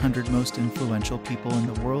the 100 most influential people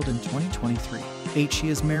in the world in 2023. She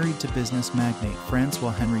is married to business magnate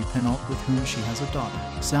Francois Henry Pinult, with whom she has a daughter.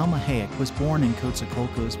 Salma Hayek was born in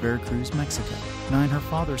Coatzacoalcos, Veracruz, Mexico. Her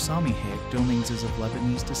father Sami Hayek Domings is of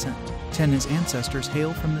Lebanese descent. His ancestors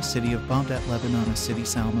hail from the city of Baghdad, Lebanon, a city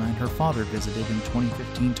Salma and her father visited in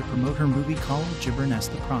 2015 to promote her movie called Gibran S.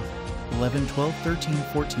 the Prophet. 11, 12, 13,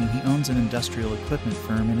 14 He owns an industrial equipment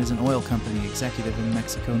firm and is an oil company executive in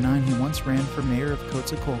Mexico. 9 He once ran for mayor of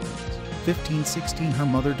Coatzacoalcos. 15, 16 Her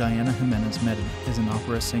mother Diana Jimenez Medina is an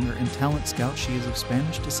opera singer and talent scout. She is of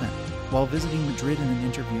Spanish descent. While visiting Madrid in an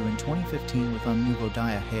interview in 2015 with Un Nuevo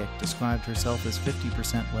Dia, Hayek described herself as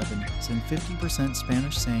 50% Lebanese and 50%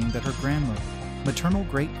 Spanish, saying that her grandmother, maternal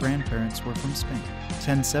great-grandparents were from Spain.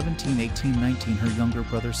 10, 17, 18, 19 Her younger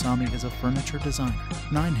brother Sami is a furniture designer.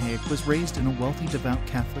 9 Hayek was raised in a wealthy devout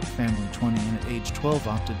Catholic family. 20 and at age 12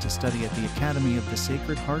 opted to study at the Academy of the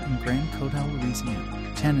Sacred Heart in Grand Coteau,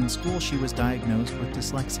 Louisiana. 10 In school she was diagnosed with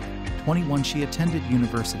dyslexia. 21 She attended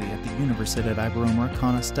university at the Universidad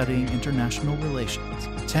Iberoamericana studying international relations.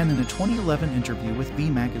 10 In a 2011 interview with V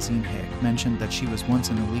Magazine, Hayek mentioned that she was once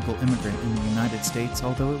an illegal immigrant in the United States,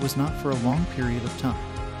 although it was not for a long period of time.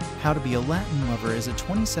 How to Be a Latin Lover is a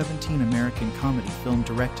 2017 American comedy film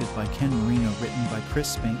directed by Ken Marino, written by Chris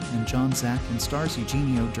Spain and John Zack, and stars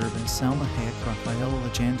Eugenio Derbez, Salma Hayek, Raphael,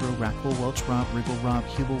 Alejandro, Raquel Welch, Rob Riggle, Rob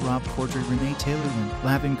Hubel, Rob Corddry, Renee Taylor-Lynn,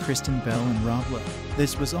 Lavin, Kristen Bell, and Rob Lowe.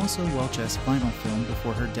 This was also Welch's final film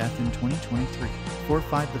before her death in 2023.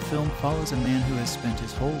 4-5 The film follows a man who has spent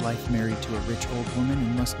his whole life married to a rich old woman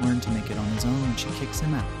and must learn to make it on his own when she kicks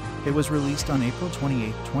him out. It was released on April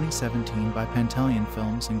 28, 2017 by Pantaleon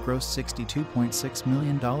Films and grossed $62.6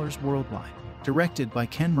 million worldwide. Directed by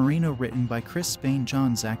Ken Marino, written by Chris Spain,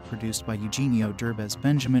 John Zack, produced by Eugenio Derbez,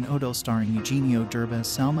 Benjamin Odell, starring Eugenio Derbez,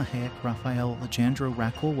 Salma Hayek, Raphael, Alejandro,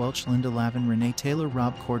 Raquel Welch, Linda Lavin, Renee Taylor,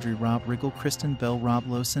 Rob Corddry, Rob Riggle, Kristen Bell, Rob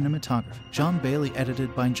Lowe. Cinematography John Bailey,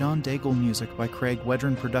 edited by John Daigle, music by Craig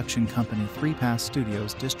Wedren, production company 3 Pass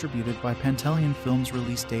Studios, distributed by Pantaleon Films,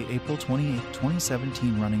 release date April 28,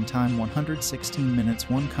 2017, running time 116 minutes,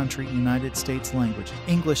 one country, United States, language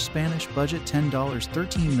English, Spanish, budget $10,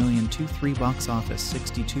 $13,023, box office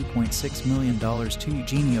 $62.6 million. To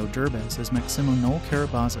Eugenio Derbez as Maximo, Noel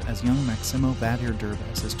Carabaza as young Maximo, Badir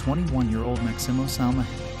Derbez as 21-year-old Maximo, Salma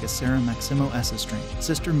Hayek as Sarah, Maximo S. estranged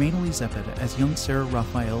sister, Maynali Zepeda as young Sarah,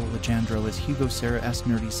 Raphael Alejandro as Hugo, Sarah S.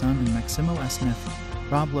 nerdy son, and Maximo S. nephew.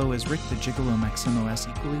 Rob Lowe as Rick the Gigolo, Maximo's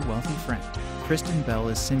equally wealthy friend. Kristen Bell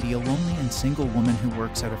is Cindy, a lonely and single woman who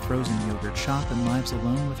works at a frozen yogurt shop and lives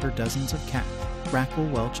alone with her dozens of cats. Raquel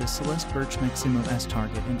Welch is Celeste Birch, Maximo's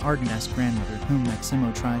target and ardent grandmother, whom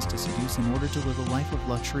Maximo tries to seduce in order to live a life of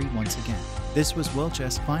luxury once again. This was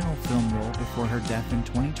Welch's final film role before her death in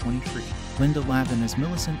 2023. Linda Lavin is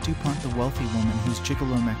Millicent DuPont, the wealthy woman whose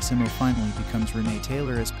gigolo Maximo finally becomes. Renee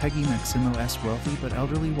Taylor as Peggy, Maximo's wealthy but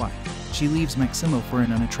elderly wife. She leaves Maximo for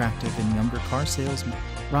an unattractive and younger car salesman.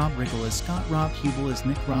 Rob Riggle as Scott. Rob Hubel as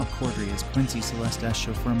Nick. Rob Corddry as Quincy. Celeste S.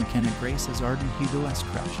 chauffeur. McKenna Grace as Arden. Hugo S.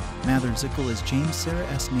 Crush. Mather Zickel as James. Sarah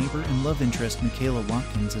S. neighbor and love interest. Michaela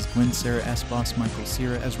Watkins as Gwen. Sarah S. boss. Michael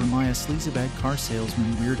Cera as Ramaya Sleazebag car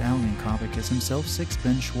salesman. Weird Al Yankovic as himself. 6.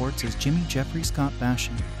 Ben Schwartz as Jimmy. Jeffrey Scott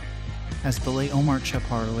Bashan as Belay. Omar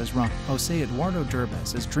Chaparro as Rock. Jose Eduardo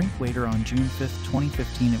Derbez as drink waiter. On June 5,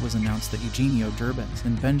 2015, it was announced that Eugenio Derbez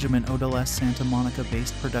and Benjamin Odell's Santa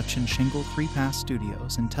Monica-based production Shingle 3 Pass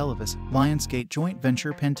Studios and Televis Lionsgate joint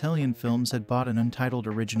venture Pantelion Films had bought an untitled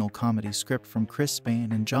original comedy script from Chris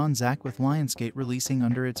Spain and John Zack, with Lionsgate releasing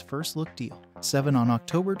under its first look deal. 7. On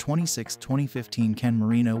October 26, 2015, Ken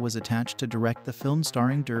Marino was attached to direct the film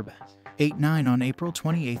starring Derbez. 8-9 On April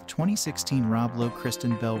 28, 2016, Rob Lowe,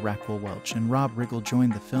 Kristen Bell, Raquel Welch, and Rob Riggle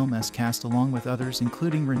joined the film's cast along with others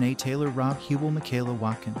including Renee Taylor, Rob Hubel, Michaela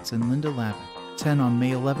Watkins, and Linda Lavin. 10 On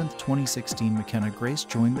May 11, 2016, McKenna Grace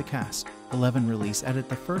joined the cast. 11 Release Edit.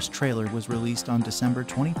 The first trailer was released on December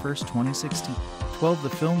 21, 2016. 12 The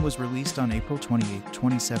film was released on April 28,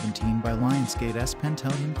 2017 by Lionsgate's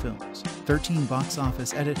Pantelion Films. 13 Box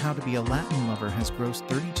Office Edit. How to Be a Latin Lover has grossed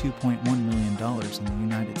 $32.1 million in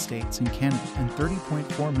the United States and Canada and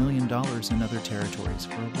 $30.4 million in other territories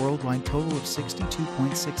for a worldwide total of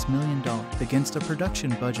 $62.6 million against a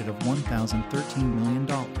production budget of $1,013 million.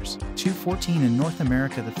 214 In North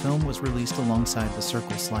America, the film was released alongside The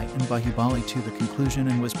Circle Slight and Bahubali 2 The Conclusion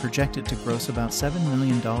and was projected to gross about $7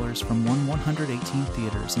 million from 118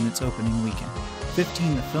 theaters in its opening weekend.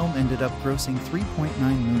 15 The film ended up grossing $3.9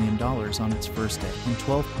 million on its first day and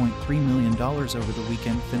 $12.3 million over the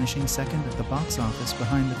weekend, finishing second at the box office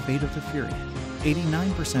behind The Fate of the Furious.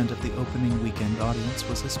 89% of the opening weekend audience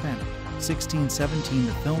was Hispanic. 16-17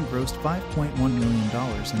 The film grossed $5.1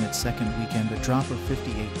 million in its second weekend, a drop of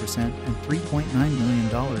 58%, and $3.9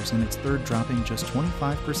 million in its third, dropping just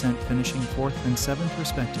 25%, finishing fourth and seventh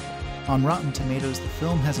respectively. On Rotten Tomatoes, the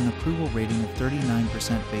film has an approval rating of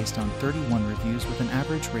 39% based on 31 reviews with an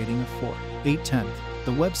average rating of 4. 8/10.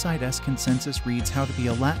 The website's consensus reads, How to Be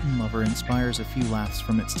a Latin Lover inspires a few laughs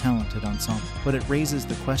from its talented ensemble, but it raises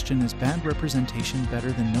the question, is bad representation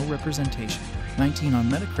better than no representation? 19 On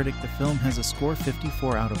Metacritic, the film has a score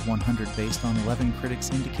 54 out of 100 based on 11 critics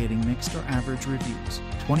indicating mixed or average reviews.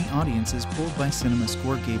 20 audiences polled by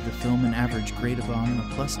CinemaScore gave the film an average grade of on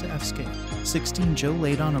a plus to F scale. 16 Joe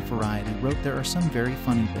Ladon of Variety wrote, There are some very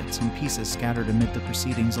funny bits and pieces scattered amid the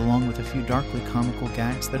proceedings, along with a few darkly comical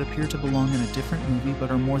gags that appear to belong in a different movie but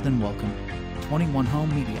are more than welcome. 21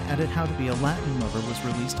 Home Media Edit. How to Be a Latin Lover was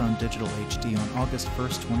released on digital HD on August 1,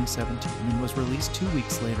 2017 and was released 2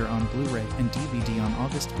 weeks later on Blu-ray and DVD on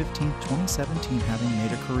August 15, 2017. Having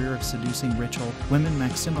made a career of seducing rich old women,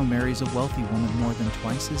 Maximo marries a wealthy woman more than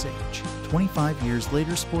twice his age. 25 years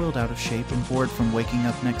later, spoiled out of shape and bored from waking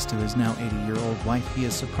up next to his now 80-year-old wife, he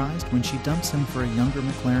is surprised when she dumps him for a younger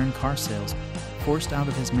McLaren car salesman. Forced out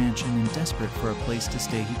of his mansion and desperate for a place to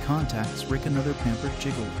stay, he contacts Rick, another pampered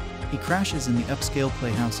gigolo. He crashes in the upscale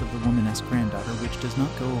playhouse of the woman's granddaughter, which does not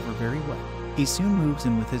go over very well. He soon moves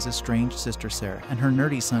in with his estranged sister Sarah and her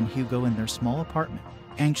nerdy son Hugo in their small apartment.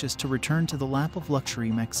 Anxious to return to the lap of luxury,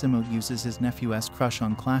 Maximo uses his nephew's crush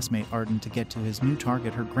on classmate Arden to get to his new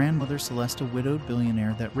target, her grandmother Celeste, a widowed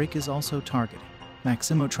billionaire that Rick is also targeting.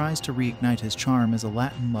 Maximo tries to reignite his charm as a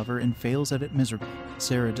Latin lover and fails at it miserably.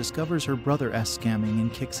 Sarah discovers her brother's scamming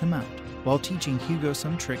and kicks him out. While teaching Hugo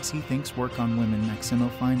some tricks he thinks work on women, Maximo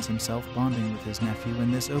finds himself bonding with his nephew,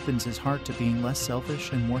 and this opens his heart to being less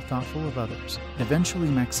selfish and more thoughtful of others. Eventually,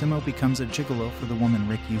 Maximo becomes a gigolo for the woman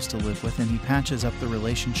Rick used to live with, and he patches up the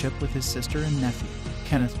relationship with his sister and nephew.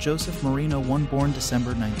 Kenneth Joseph Marino, born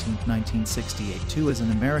December 19, 1968, too, is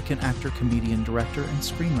an American actor, comedian, director, and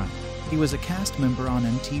screenwriter. He was a cast member on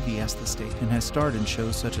MTV's The State and has starred in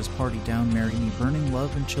shows such as Party Down, Marry Me, Burning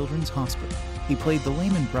Love, and Children's Hospital. He played the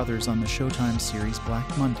Lehman brothers on the Showtime series Black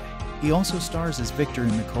Monday. He also stars as Victor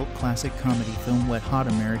in the cult classic comedy film Wet Hot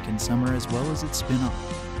American Summer, as well as its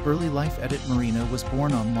spin-off. Early life edit. Marino was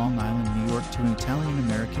born on Long Island, New York, to an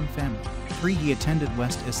Italian-American family. 3. He attended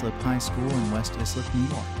West Islip High School in West Islip, New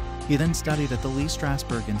York. He then studied at the Lee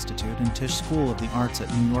Strasberg Institute and Tisch School of the Arts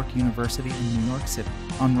at New York University in New York City.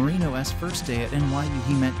 On Marino's first day at NYU,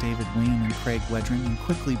 he met David Wayne and Craig Wedren and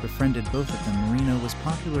quickly befriended both of them. Marino was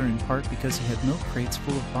popular in part because he had milk crates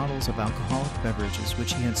full of bottles of alcoholic beverages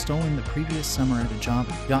which he had stolen the previous summer at a job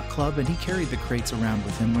yacht club, and he carried the crates around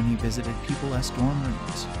with him when he visited people's dorm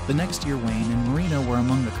rooms. The next year, Wayne and Marino were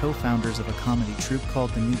among the co-founders of a comedy troupe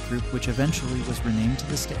called The New Group, which eventually was renamed to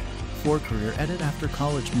The State. For career edit after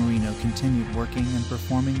college, Marino continued working and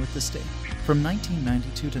performing with The State. From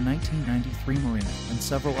 1992 to 1993, Marino and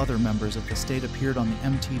several other members of The State appeared on the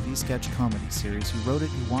MTV sketch comedy series You Wrote It,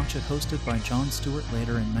 You Watch It, hosted by Jon Stewart.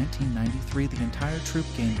 Later in 1993, the entire troupe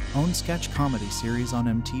gained their own sketch comedy series on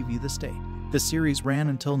MTV, The State. The series ran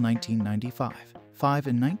until 1995.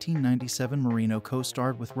 In 1997, Marino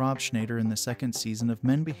co-starred with Rob Schneider in the second season of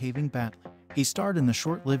Men Behaving Badly. He starred in the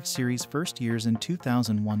short-lived series First Years in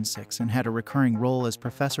 2001-06 and had a recurring role as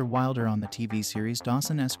Professor Wilder on the TV series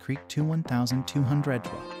Dawson's Creek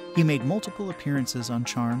 1212. He made multiple appearances on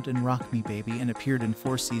Charmed and Rock Me Baby and appeared in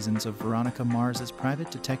 4 seasons of Veronica Mars as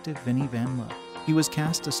private detective Vinnie Van Lowe. He was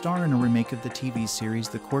cast to star in a remake of the TV series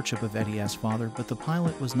The Courtship of Eddie's Father, but the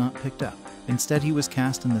pilot was not picked up. Instead, he was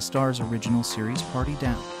cast in the Star's original series Party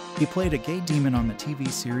Down. He played a gay demon on the TV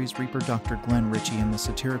series Reaper, Dr. Glenn Ritchie in the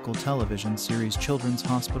satirical television series Children's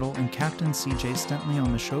Hospital, and Captain C.J. Stentley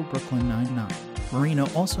on the show Brooklyn Nine-Nine. Marino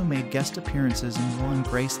also made guest appearances in Will and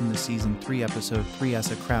Grace in the Season 3 Episode 3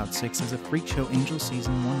 as a Crowd 6 as a Freak Show Angel,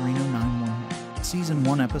 Season 1 Reno 911, Season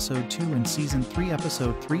 1 Episode 2 and Season 3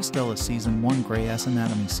 Episode 3 Stella, Season 1 Grey's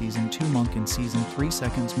Anatomy, Season 2 Monk in Season 3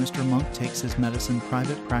 Seconds Mr. Monk Takes His Medicine,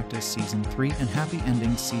 Private Practice, Season 3 and Happy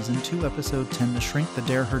Endings, Season 2 Episode 10 The Shrink, The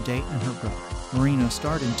Dare, Her Date and Her Brother. Marino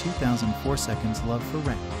starred in 2004 Seconds Love for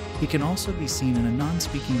Rent. He can also be seen in a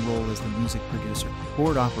non-speaking role as the music producer,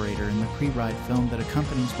 board operator in the pre-ride film that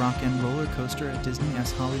accompanies Rock and Roller Coaster at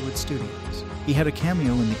Disney's Hollywood Studios. He had a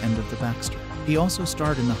cameo in The End of the Baxter. He also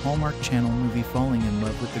starred in the Hallmark Channel movie Falling in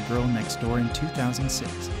Love with the Girl Next Door in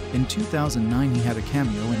 2006. In 2009, he had a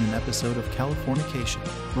cameo in an episode of Californication.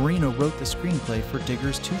 Marino wrote the screenplay for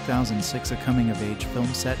Diggers 2006, a coming-of-age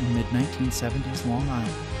film set in mid-1970s Long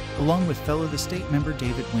Island. Along with fellow The State member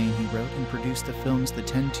David Wayne, he wrote and produced the films The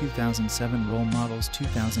 10 2007, Role Models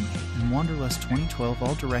 2008, and Wanderlust 2012,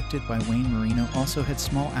 all directed by Wayne. Marino also had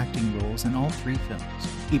small acting roles in all 3 films.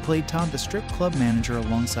 He played Todd the strip club manager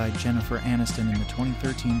alongside Jennifer Aniston in the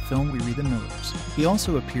 2013 film We Re the Millers. He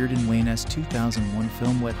also appeared in Wayne's 2001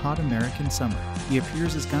 film Wet Hot American Summer. He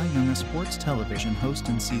appears as Guy Young, a sports television host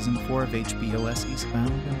in Season 4 of HBO's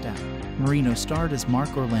Eastbound and Down. Marino starred as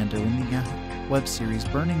Mark Orlando in the Yahoo! Web series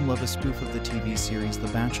Burning Love, a spoof of the TV series The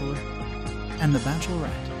Bachelor and The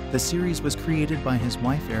Bachelorette. The series was created by his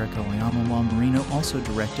wife Erica Oyama, while Marino also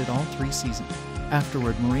directed all 3 seasons.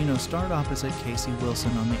 Afterward, Marino starred opposite Casey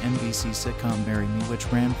Wilson on the NBC sitcom Marry Me, which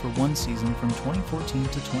ran for 1 season from 2014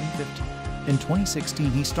 to 2015. In 2016,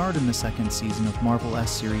 he starred in the 2nd season of Marvel's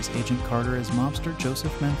series Agent Carter as mobster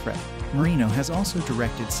Joseph Manfred. Marino has also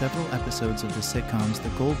directed several episodes of the sitcoms The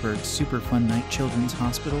Goldbergs, Super Fun Night, Children's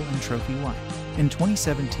Hospital, and Trophy Wife. In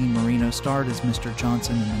 2017, Marino starred as Mr.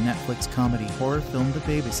 Johnson in the Netflix comedy horror film The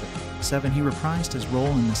Babysitter. 7. He reprised his role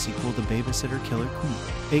in the sequel The Babysitter Killer Queen.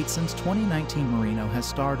 8. Since 2019, Marino has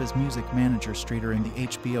starred as music manager Streeter in the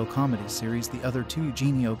HBO comedy series The Other Two.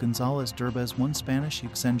 Eugenio Gonzalez Derbez, 1 Spanish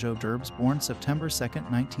Eugenio Derbez, born September 2,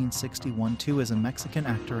 1961, 2 is a Mexican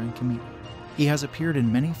actor and comedian. He has appeared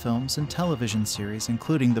in many films and television series,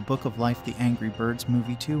 including The Book of Life, The Angry Birds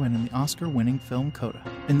Movie 2, and in the Oscar-winning film Coda.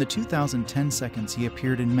 In the 2010 Seconds, he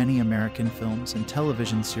appeared in many American films and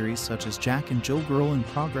television series such as Jack and Jill, Girl in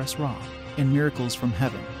Progress, Raw, and Miracles from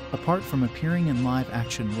Heaven. Apart from appearing in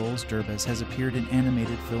live-action roles, Derbez has appeared in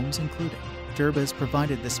animated films, including Derbez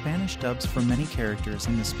provided the Spanish dubs for many characters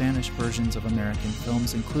in the Spanish versions of American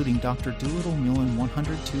films, including Dr. Dolittle, Mule in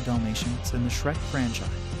 102 Dalmatians, and the Shrek franchise.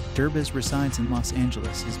 Derbez resides in Los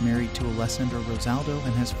Angeles, is married to Alessandra Rosaldo,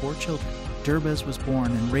 and has 4 children. Derbez was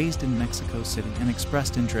born and raised in Mexico City and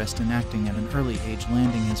expressed interest in acting at an early age,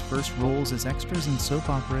 landing his first roles as extras in soap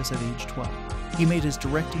operas at age 12. He made his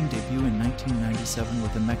directing debut in 1997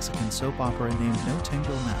 with a Mexican soap opera named No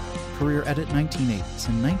Tengo Nada. Career edit 1980s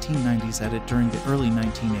and 1990s edit. During the early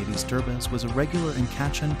 1980s, Derbez was a regular in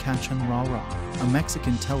Cachan Cachan Ra Ra, a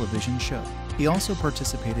Mexican television show. He also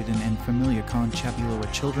participated in En Familia con Chabelo,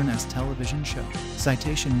 a children's television show.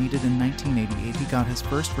 Citation needed. In 1988, he got his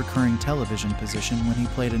first recurring television position when he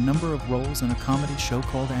played a number of roles in a comedy show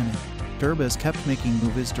called Annie. Derbez kept making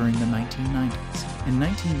movies during the 1990s. In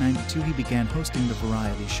 1992 he began hosting the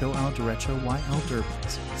variety show Al Derecho y El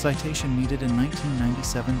Derbez. Citation needed. In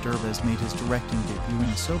 1997 Derbez made his directing debut in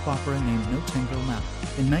a soap opera named No Tengo Nada.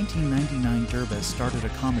 In 1999 Derbez started a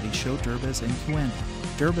comedy show Derbez and Cuando.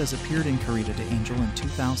 Derbez appeared in Carita de Angel in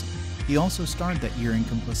 2000. He also starred that year in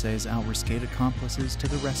Cómplices al Rescate, Accomplices to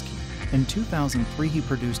the Rescue. In 2003 he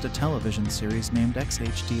produced a television series named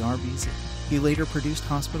XHDRBZ. He later produced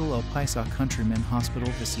Hospital El Paisa, Countrymen, Hospital,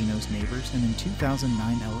 Vecinos, Neighbors, and in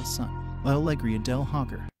 2009 Ella's Son, La Alegría del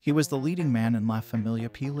Hogar. He was the leading man in La Familia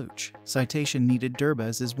Peluche. Citation needed.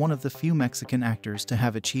 Derbez is one of the few Mexican actors to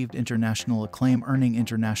have achieved international acclaim, earning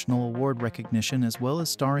international award recognition as well as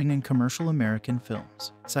starring in commercial American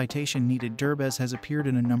films. Citation needed. Derbez has appeared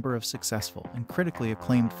in a number of successful and critically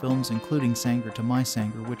acclaimed films, including Sangre to My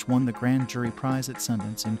Sangre, which won the Grand Jury Prize at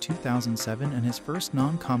Sundance in 2007, and his first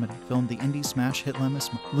non-comedy film, the indie smash hit La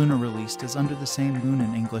Misma Luna, released as Under the Same Moon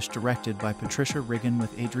in English, directed by Patricia Riggin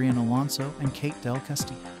with Adrian Alonso and Kate Del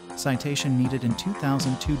Castillo. Citation needed. In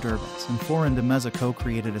 2002 Derbez and Florin de Meza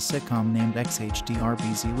co-created a sitcom named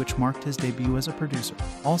XHDRBZ, which marked his debut as a producer.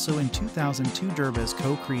 Also in 2002 Derbez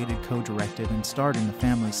co-created, co-directed, and starred in the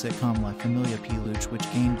family sitcom La Familia Peluche, which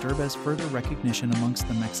gained Derbez further recognition amongst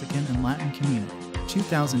the Mexican and Latin community.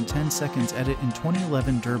 2010 Seconds edit. In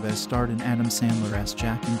 2011 Derbez starred in Adam Sandler's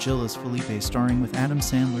Jack and Jill as Felipe, starring with Adam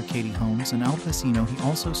Sandler, Katie Holmes, and Al Pacino. He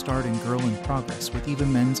also starred in Girl in Progress with Eva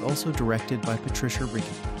Mendes, also directed by Patricia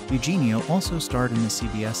Riggin. Eugenio also starred in the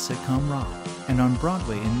CBS sitcom Rob, and on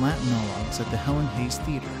Broadway in Latinologues at the Helen Hayes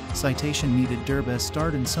Theater. Citation needed. Derbez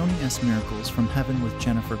starred in Sony Miracles from Heaven with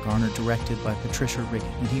Jennifer Garner, directed by Patricia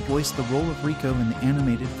Riggin, and he voiced the role of Rico in the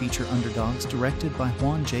animated feature Underdogs, directed by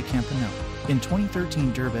Juan J. Campanella. In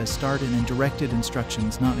 2013 Derbez starred in and directed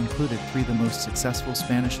Instructions Not Included 3, the most successful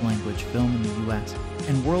Spanish-language film in the US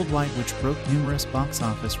and worldwide, which broke numerous box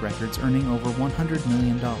office records, earning over $100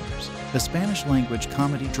 million. The Spanish-language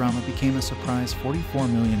comedy drama became a surprise $44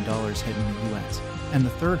 million hit in the US, and the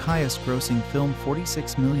third highest-grossing film,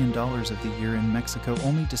 $46 million of the year in Mexico.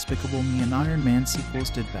 Only Despicable Me and Iron Man sequels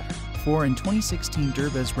did better. In 2016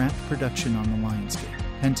 Derbez wrapped production on the Lionsgate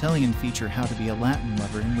Pantelian feature How to Be a Latin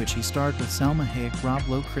Lover, in which he starred with Salma Hayek, Rob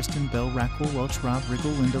Lowe, Kristen Bell, Raquel Welch, Rob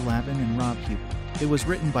Riggle, Linda Lavin, and Rob Hubel. It was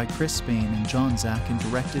written by Chris Spain and John Zack and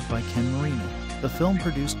directed by Ken Marino. The film,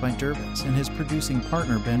 produced by Derbez and his producing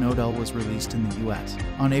partner Ben Odell, was released in the US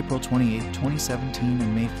on April 28, 2017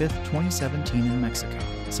 and May 5, 2017 in Mexico.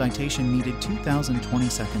 Citation needed. 2020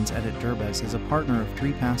 Seconds edit. Derbez is a partner of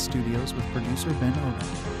 3Pass Studios with producer Ben Odell.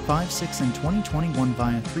 5/6 in 2021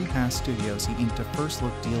 via 3Pass Studios he inked a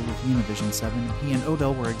first-look deal with Univision 7. He and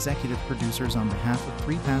Odell were executive producers on behalf of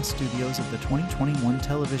 3Pass Studios of the 2021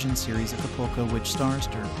 television series Acapulco, which stars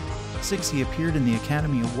Derbez. 6. He appeared in the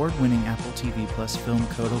Academy Award-winning Apple TV Plus film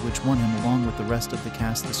Coda, which won him, along with the rest of the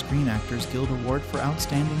cast, the Screen Actors Guild Award for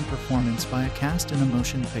Outstanding Performance by a Cast in a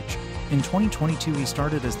Motion Picture. In 2022 he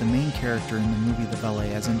started as the main character in the movie The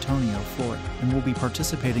Valet as Antonio Floyd, and will be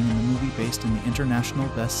participating in the movie based on the international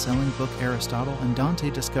best-selling book Aristotle and Dante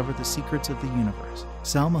Discover the Secrets of the Universe.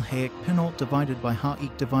 Salma Hayek, Pinult divided by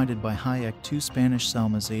Hayek 2, Spanish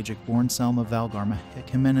Salma Hayek, born Salma Valgarma Hayek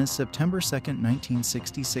Jimenez, September 2,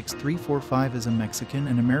 1966, 345, is a Mexican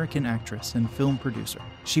and American actress and film producer.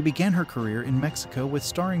 She began her career in Mexico with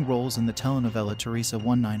starring roles in the telenovela Teresa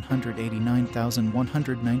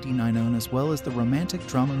 1989199, as well as the romantic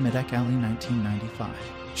drama Medek Ali 1995.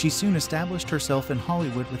 She soon established herself in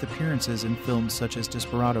Hollywood with appearances in films such as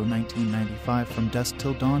Desperado 1995, From Dusk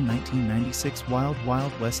Till Dawn 1996, Wild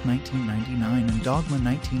Wild West 1999, and Dogma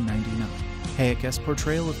 1999. Hayek's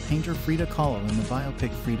portrayal of painter Frida Kahlo in the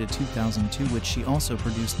biopic Frida 2002, which she also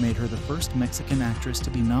produced, made her the first Mexican actress to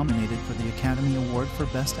be nominated for the Academy Award for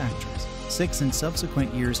Best Actress. 6. In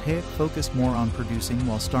subsequent years Hayek focused more on producing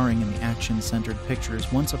while starring in the action-centered pictures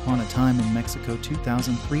Once Upon a Time in Mexico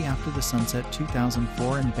 2003, After the Sunset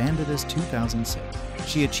 2004, and Bandidas 2006.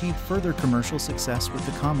 She achieved further commercial success with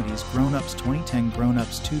the comedies Grown Ups 2010, Grown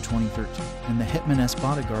Ups 2 2013, and The Hitman's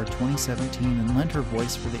Bodyguard 2017, and lent her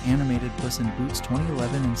voice for the animated Puss in Boots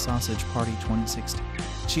 2011 and Sausage Party 2016.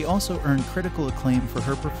 She also earned critical acclaim for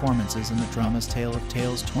her performances in the dramas Tale of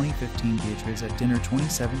Tales 2015, Beatriz at Dinner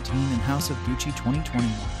 2017, and House of Gucci 2021.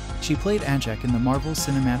 She played Ajak in the Marvel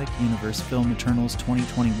Cinematic Universe film Eternals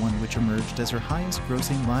 2021, which emerged as her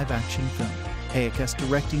highest-grossing live-action film. Hayek's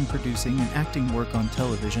directing, producing, and acting work on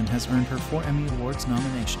television has earned her 4 Emmy Awards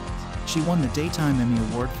nominations. She won the Daytime Emmy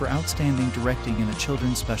Award for Outstanding Directing in a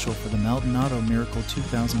Children's Special for The Maldonado Miracle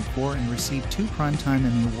 2004 and received 2 Primetime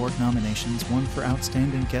Emmy Award nominations, one for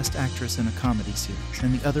Outstanding Guest Actress in a Comedy Series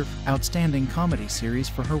and the other for Outstanding Comedy Series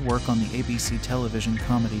for her work on the ABC television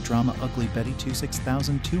comedy drama Ugly Betty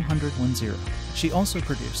 26210. She also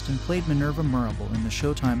produced and played Minerva Murable in the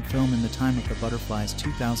Showtime film In the Time of the Butterflies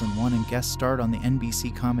 2001 and guest starred on the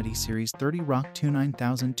NBC comedy series 30 Rock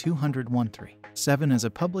 29213. 7. As a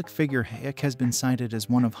public figure, Hayek has been cited as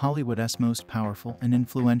one of Hollywood's most powerful and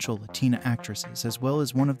influential Latina actresses, as well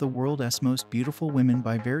as one of the world's most beautiful women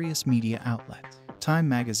by various media outlets. Time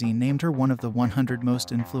magazine named her one of the 100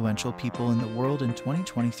 most influential people in the world in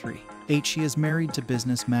 2023. 8. She is married to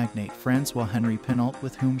business magnate Francois Henry Pinault,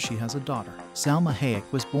 with whom she has a daughter. Salma Hayek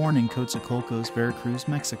was born in Coatzacoalcos, Veracruz,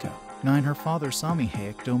 Mexico. 9. Her father, Sami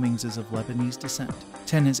Hayek Dominguez, is of Lebanese descent.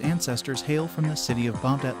 10. His ancestors hail from the city of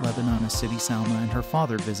Baghdad, Lebanon, a city Salma and her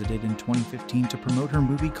father visited in 2015 to promote her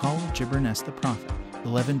movie called Gibran the Prophet.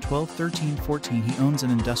 11, 12, 13, 14. He owns an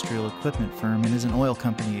industrial equipment firm and is an oil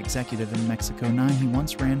company executive in Mexico. 9. He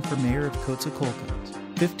once ran for mayor of Coatzacoalcos.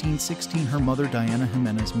 15, 16. Her mother, Diana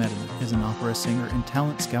Jimenez Medina, is an opera singer and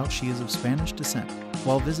talent scout. She is of Spanish descent.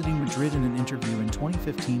 While visiting Madrid in an interview in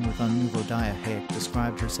 2015 with Un Nuevo Dia, Hayek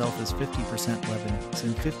described herself as 50% Lebanese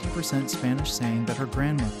and 50% Spanish, saying that her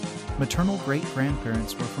grandmother, maternal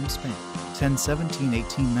great-grandparents were from Spain. 10, 17,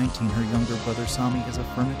 18, 19. Her younger brother Sami is a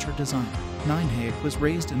furniture designer. 9. Hayek was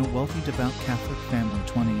raised in a wealthy devout Catholic family.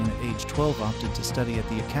 20. And at age 12 opted to study at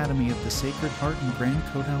the Academy of the Sacred Heart in Grand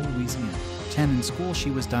Coteau, Louisiana. 10. In school she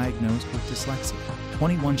was diagnosed with dyslexia.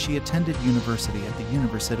 21. She attended university at the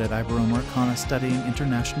Universidad Iberoamericana studying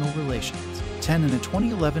international relations. 10. In a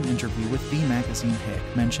 2011 interview with V Magazine,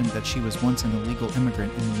 Hayek mentioned that she was once an illegal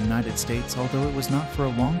immigrant in the United States, although it was not for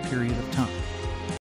a long period of time.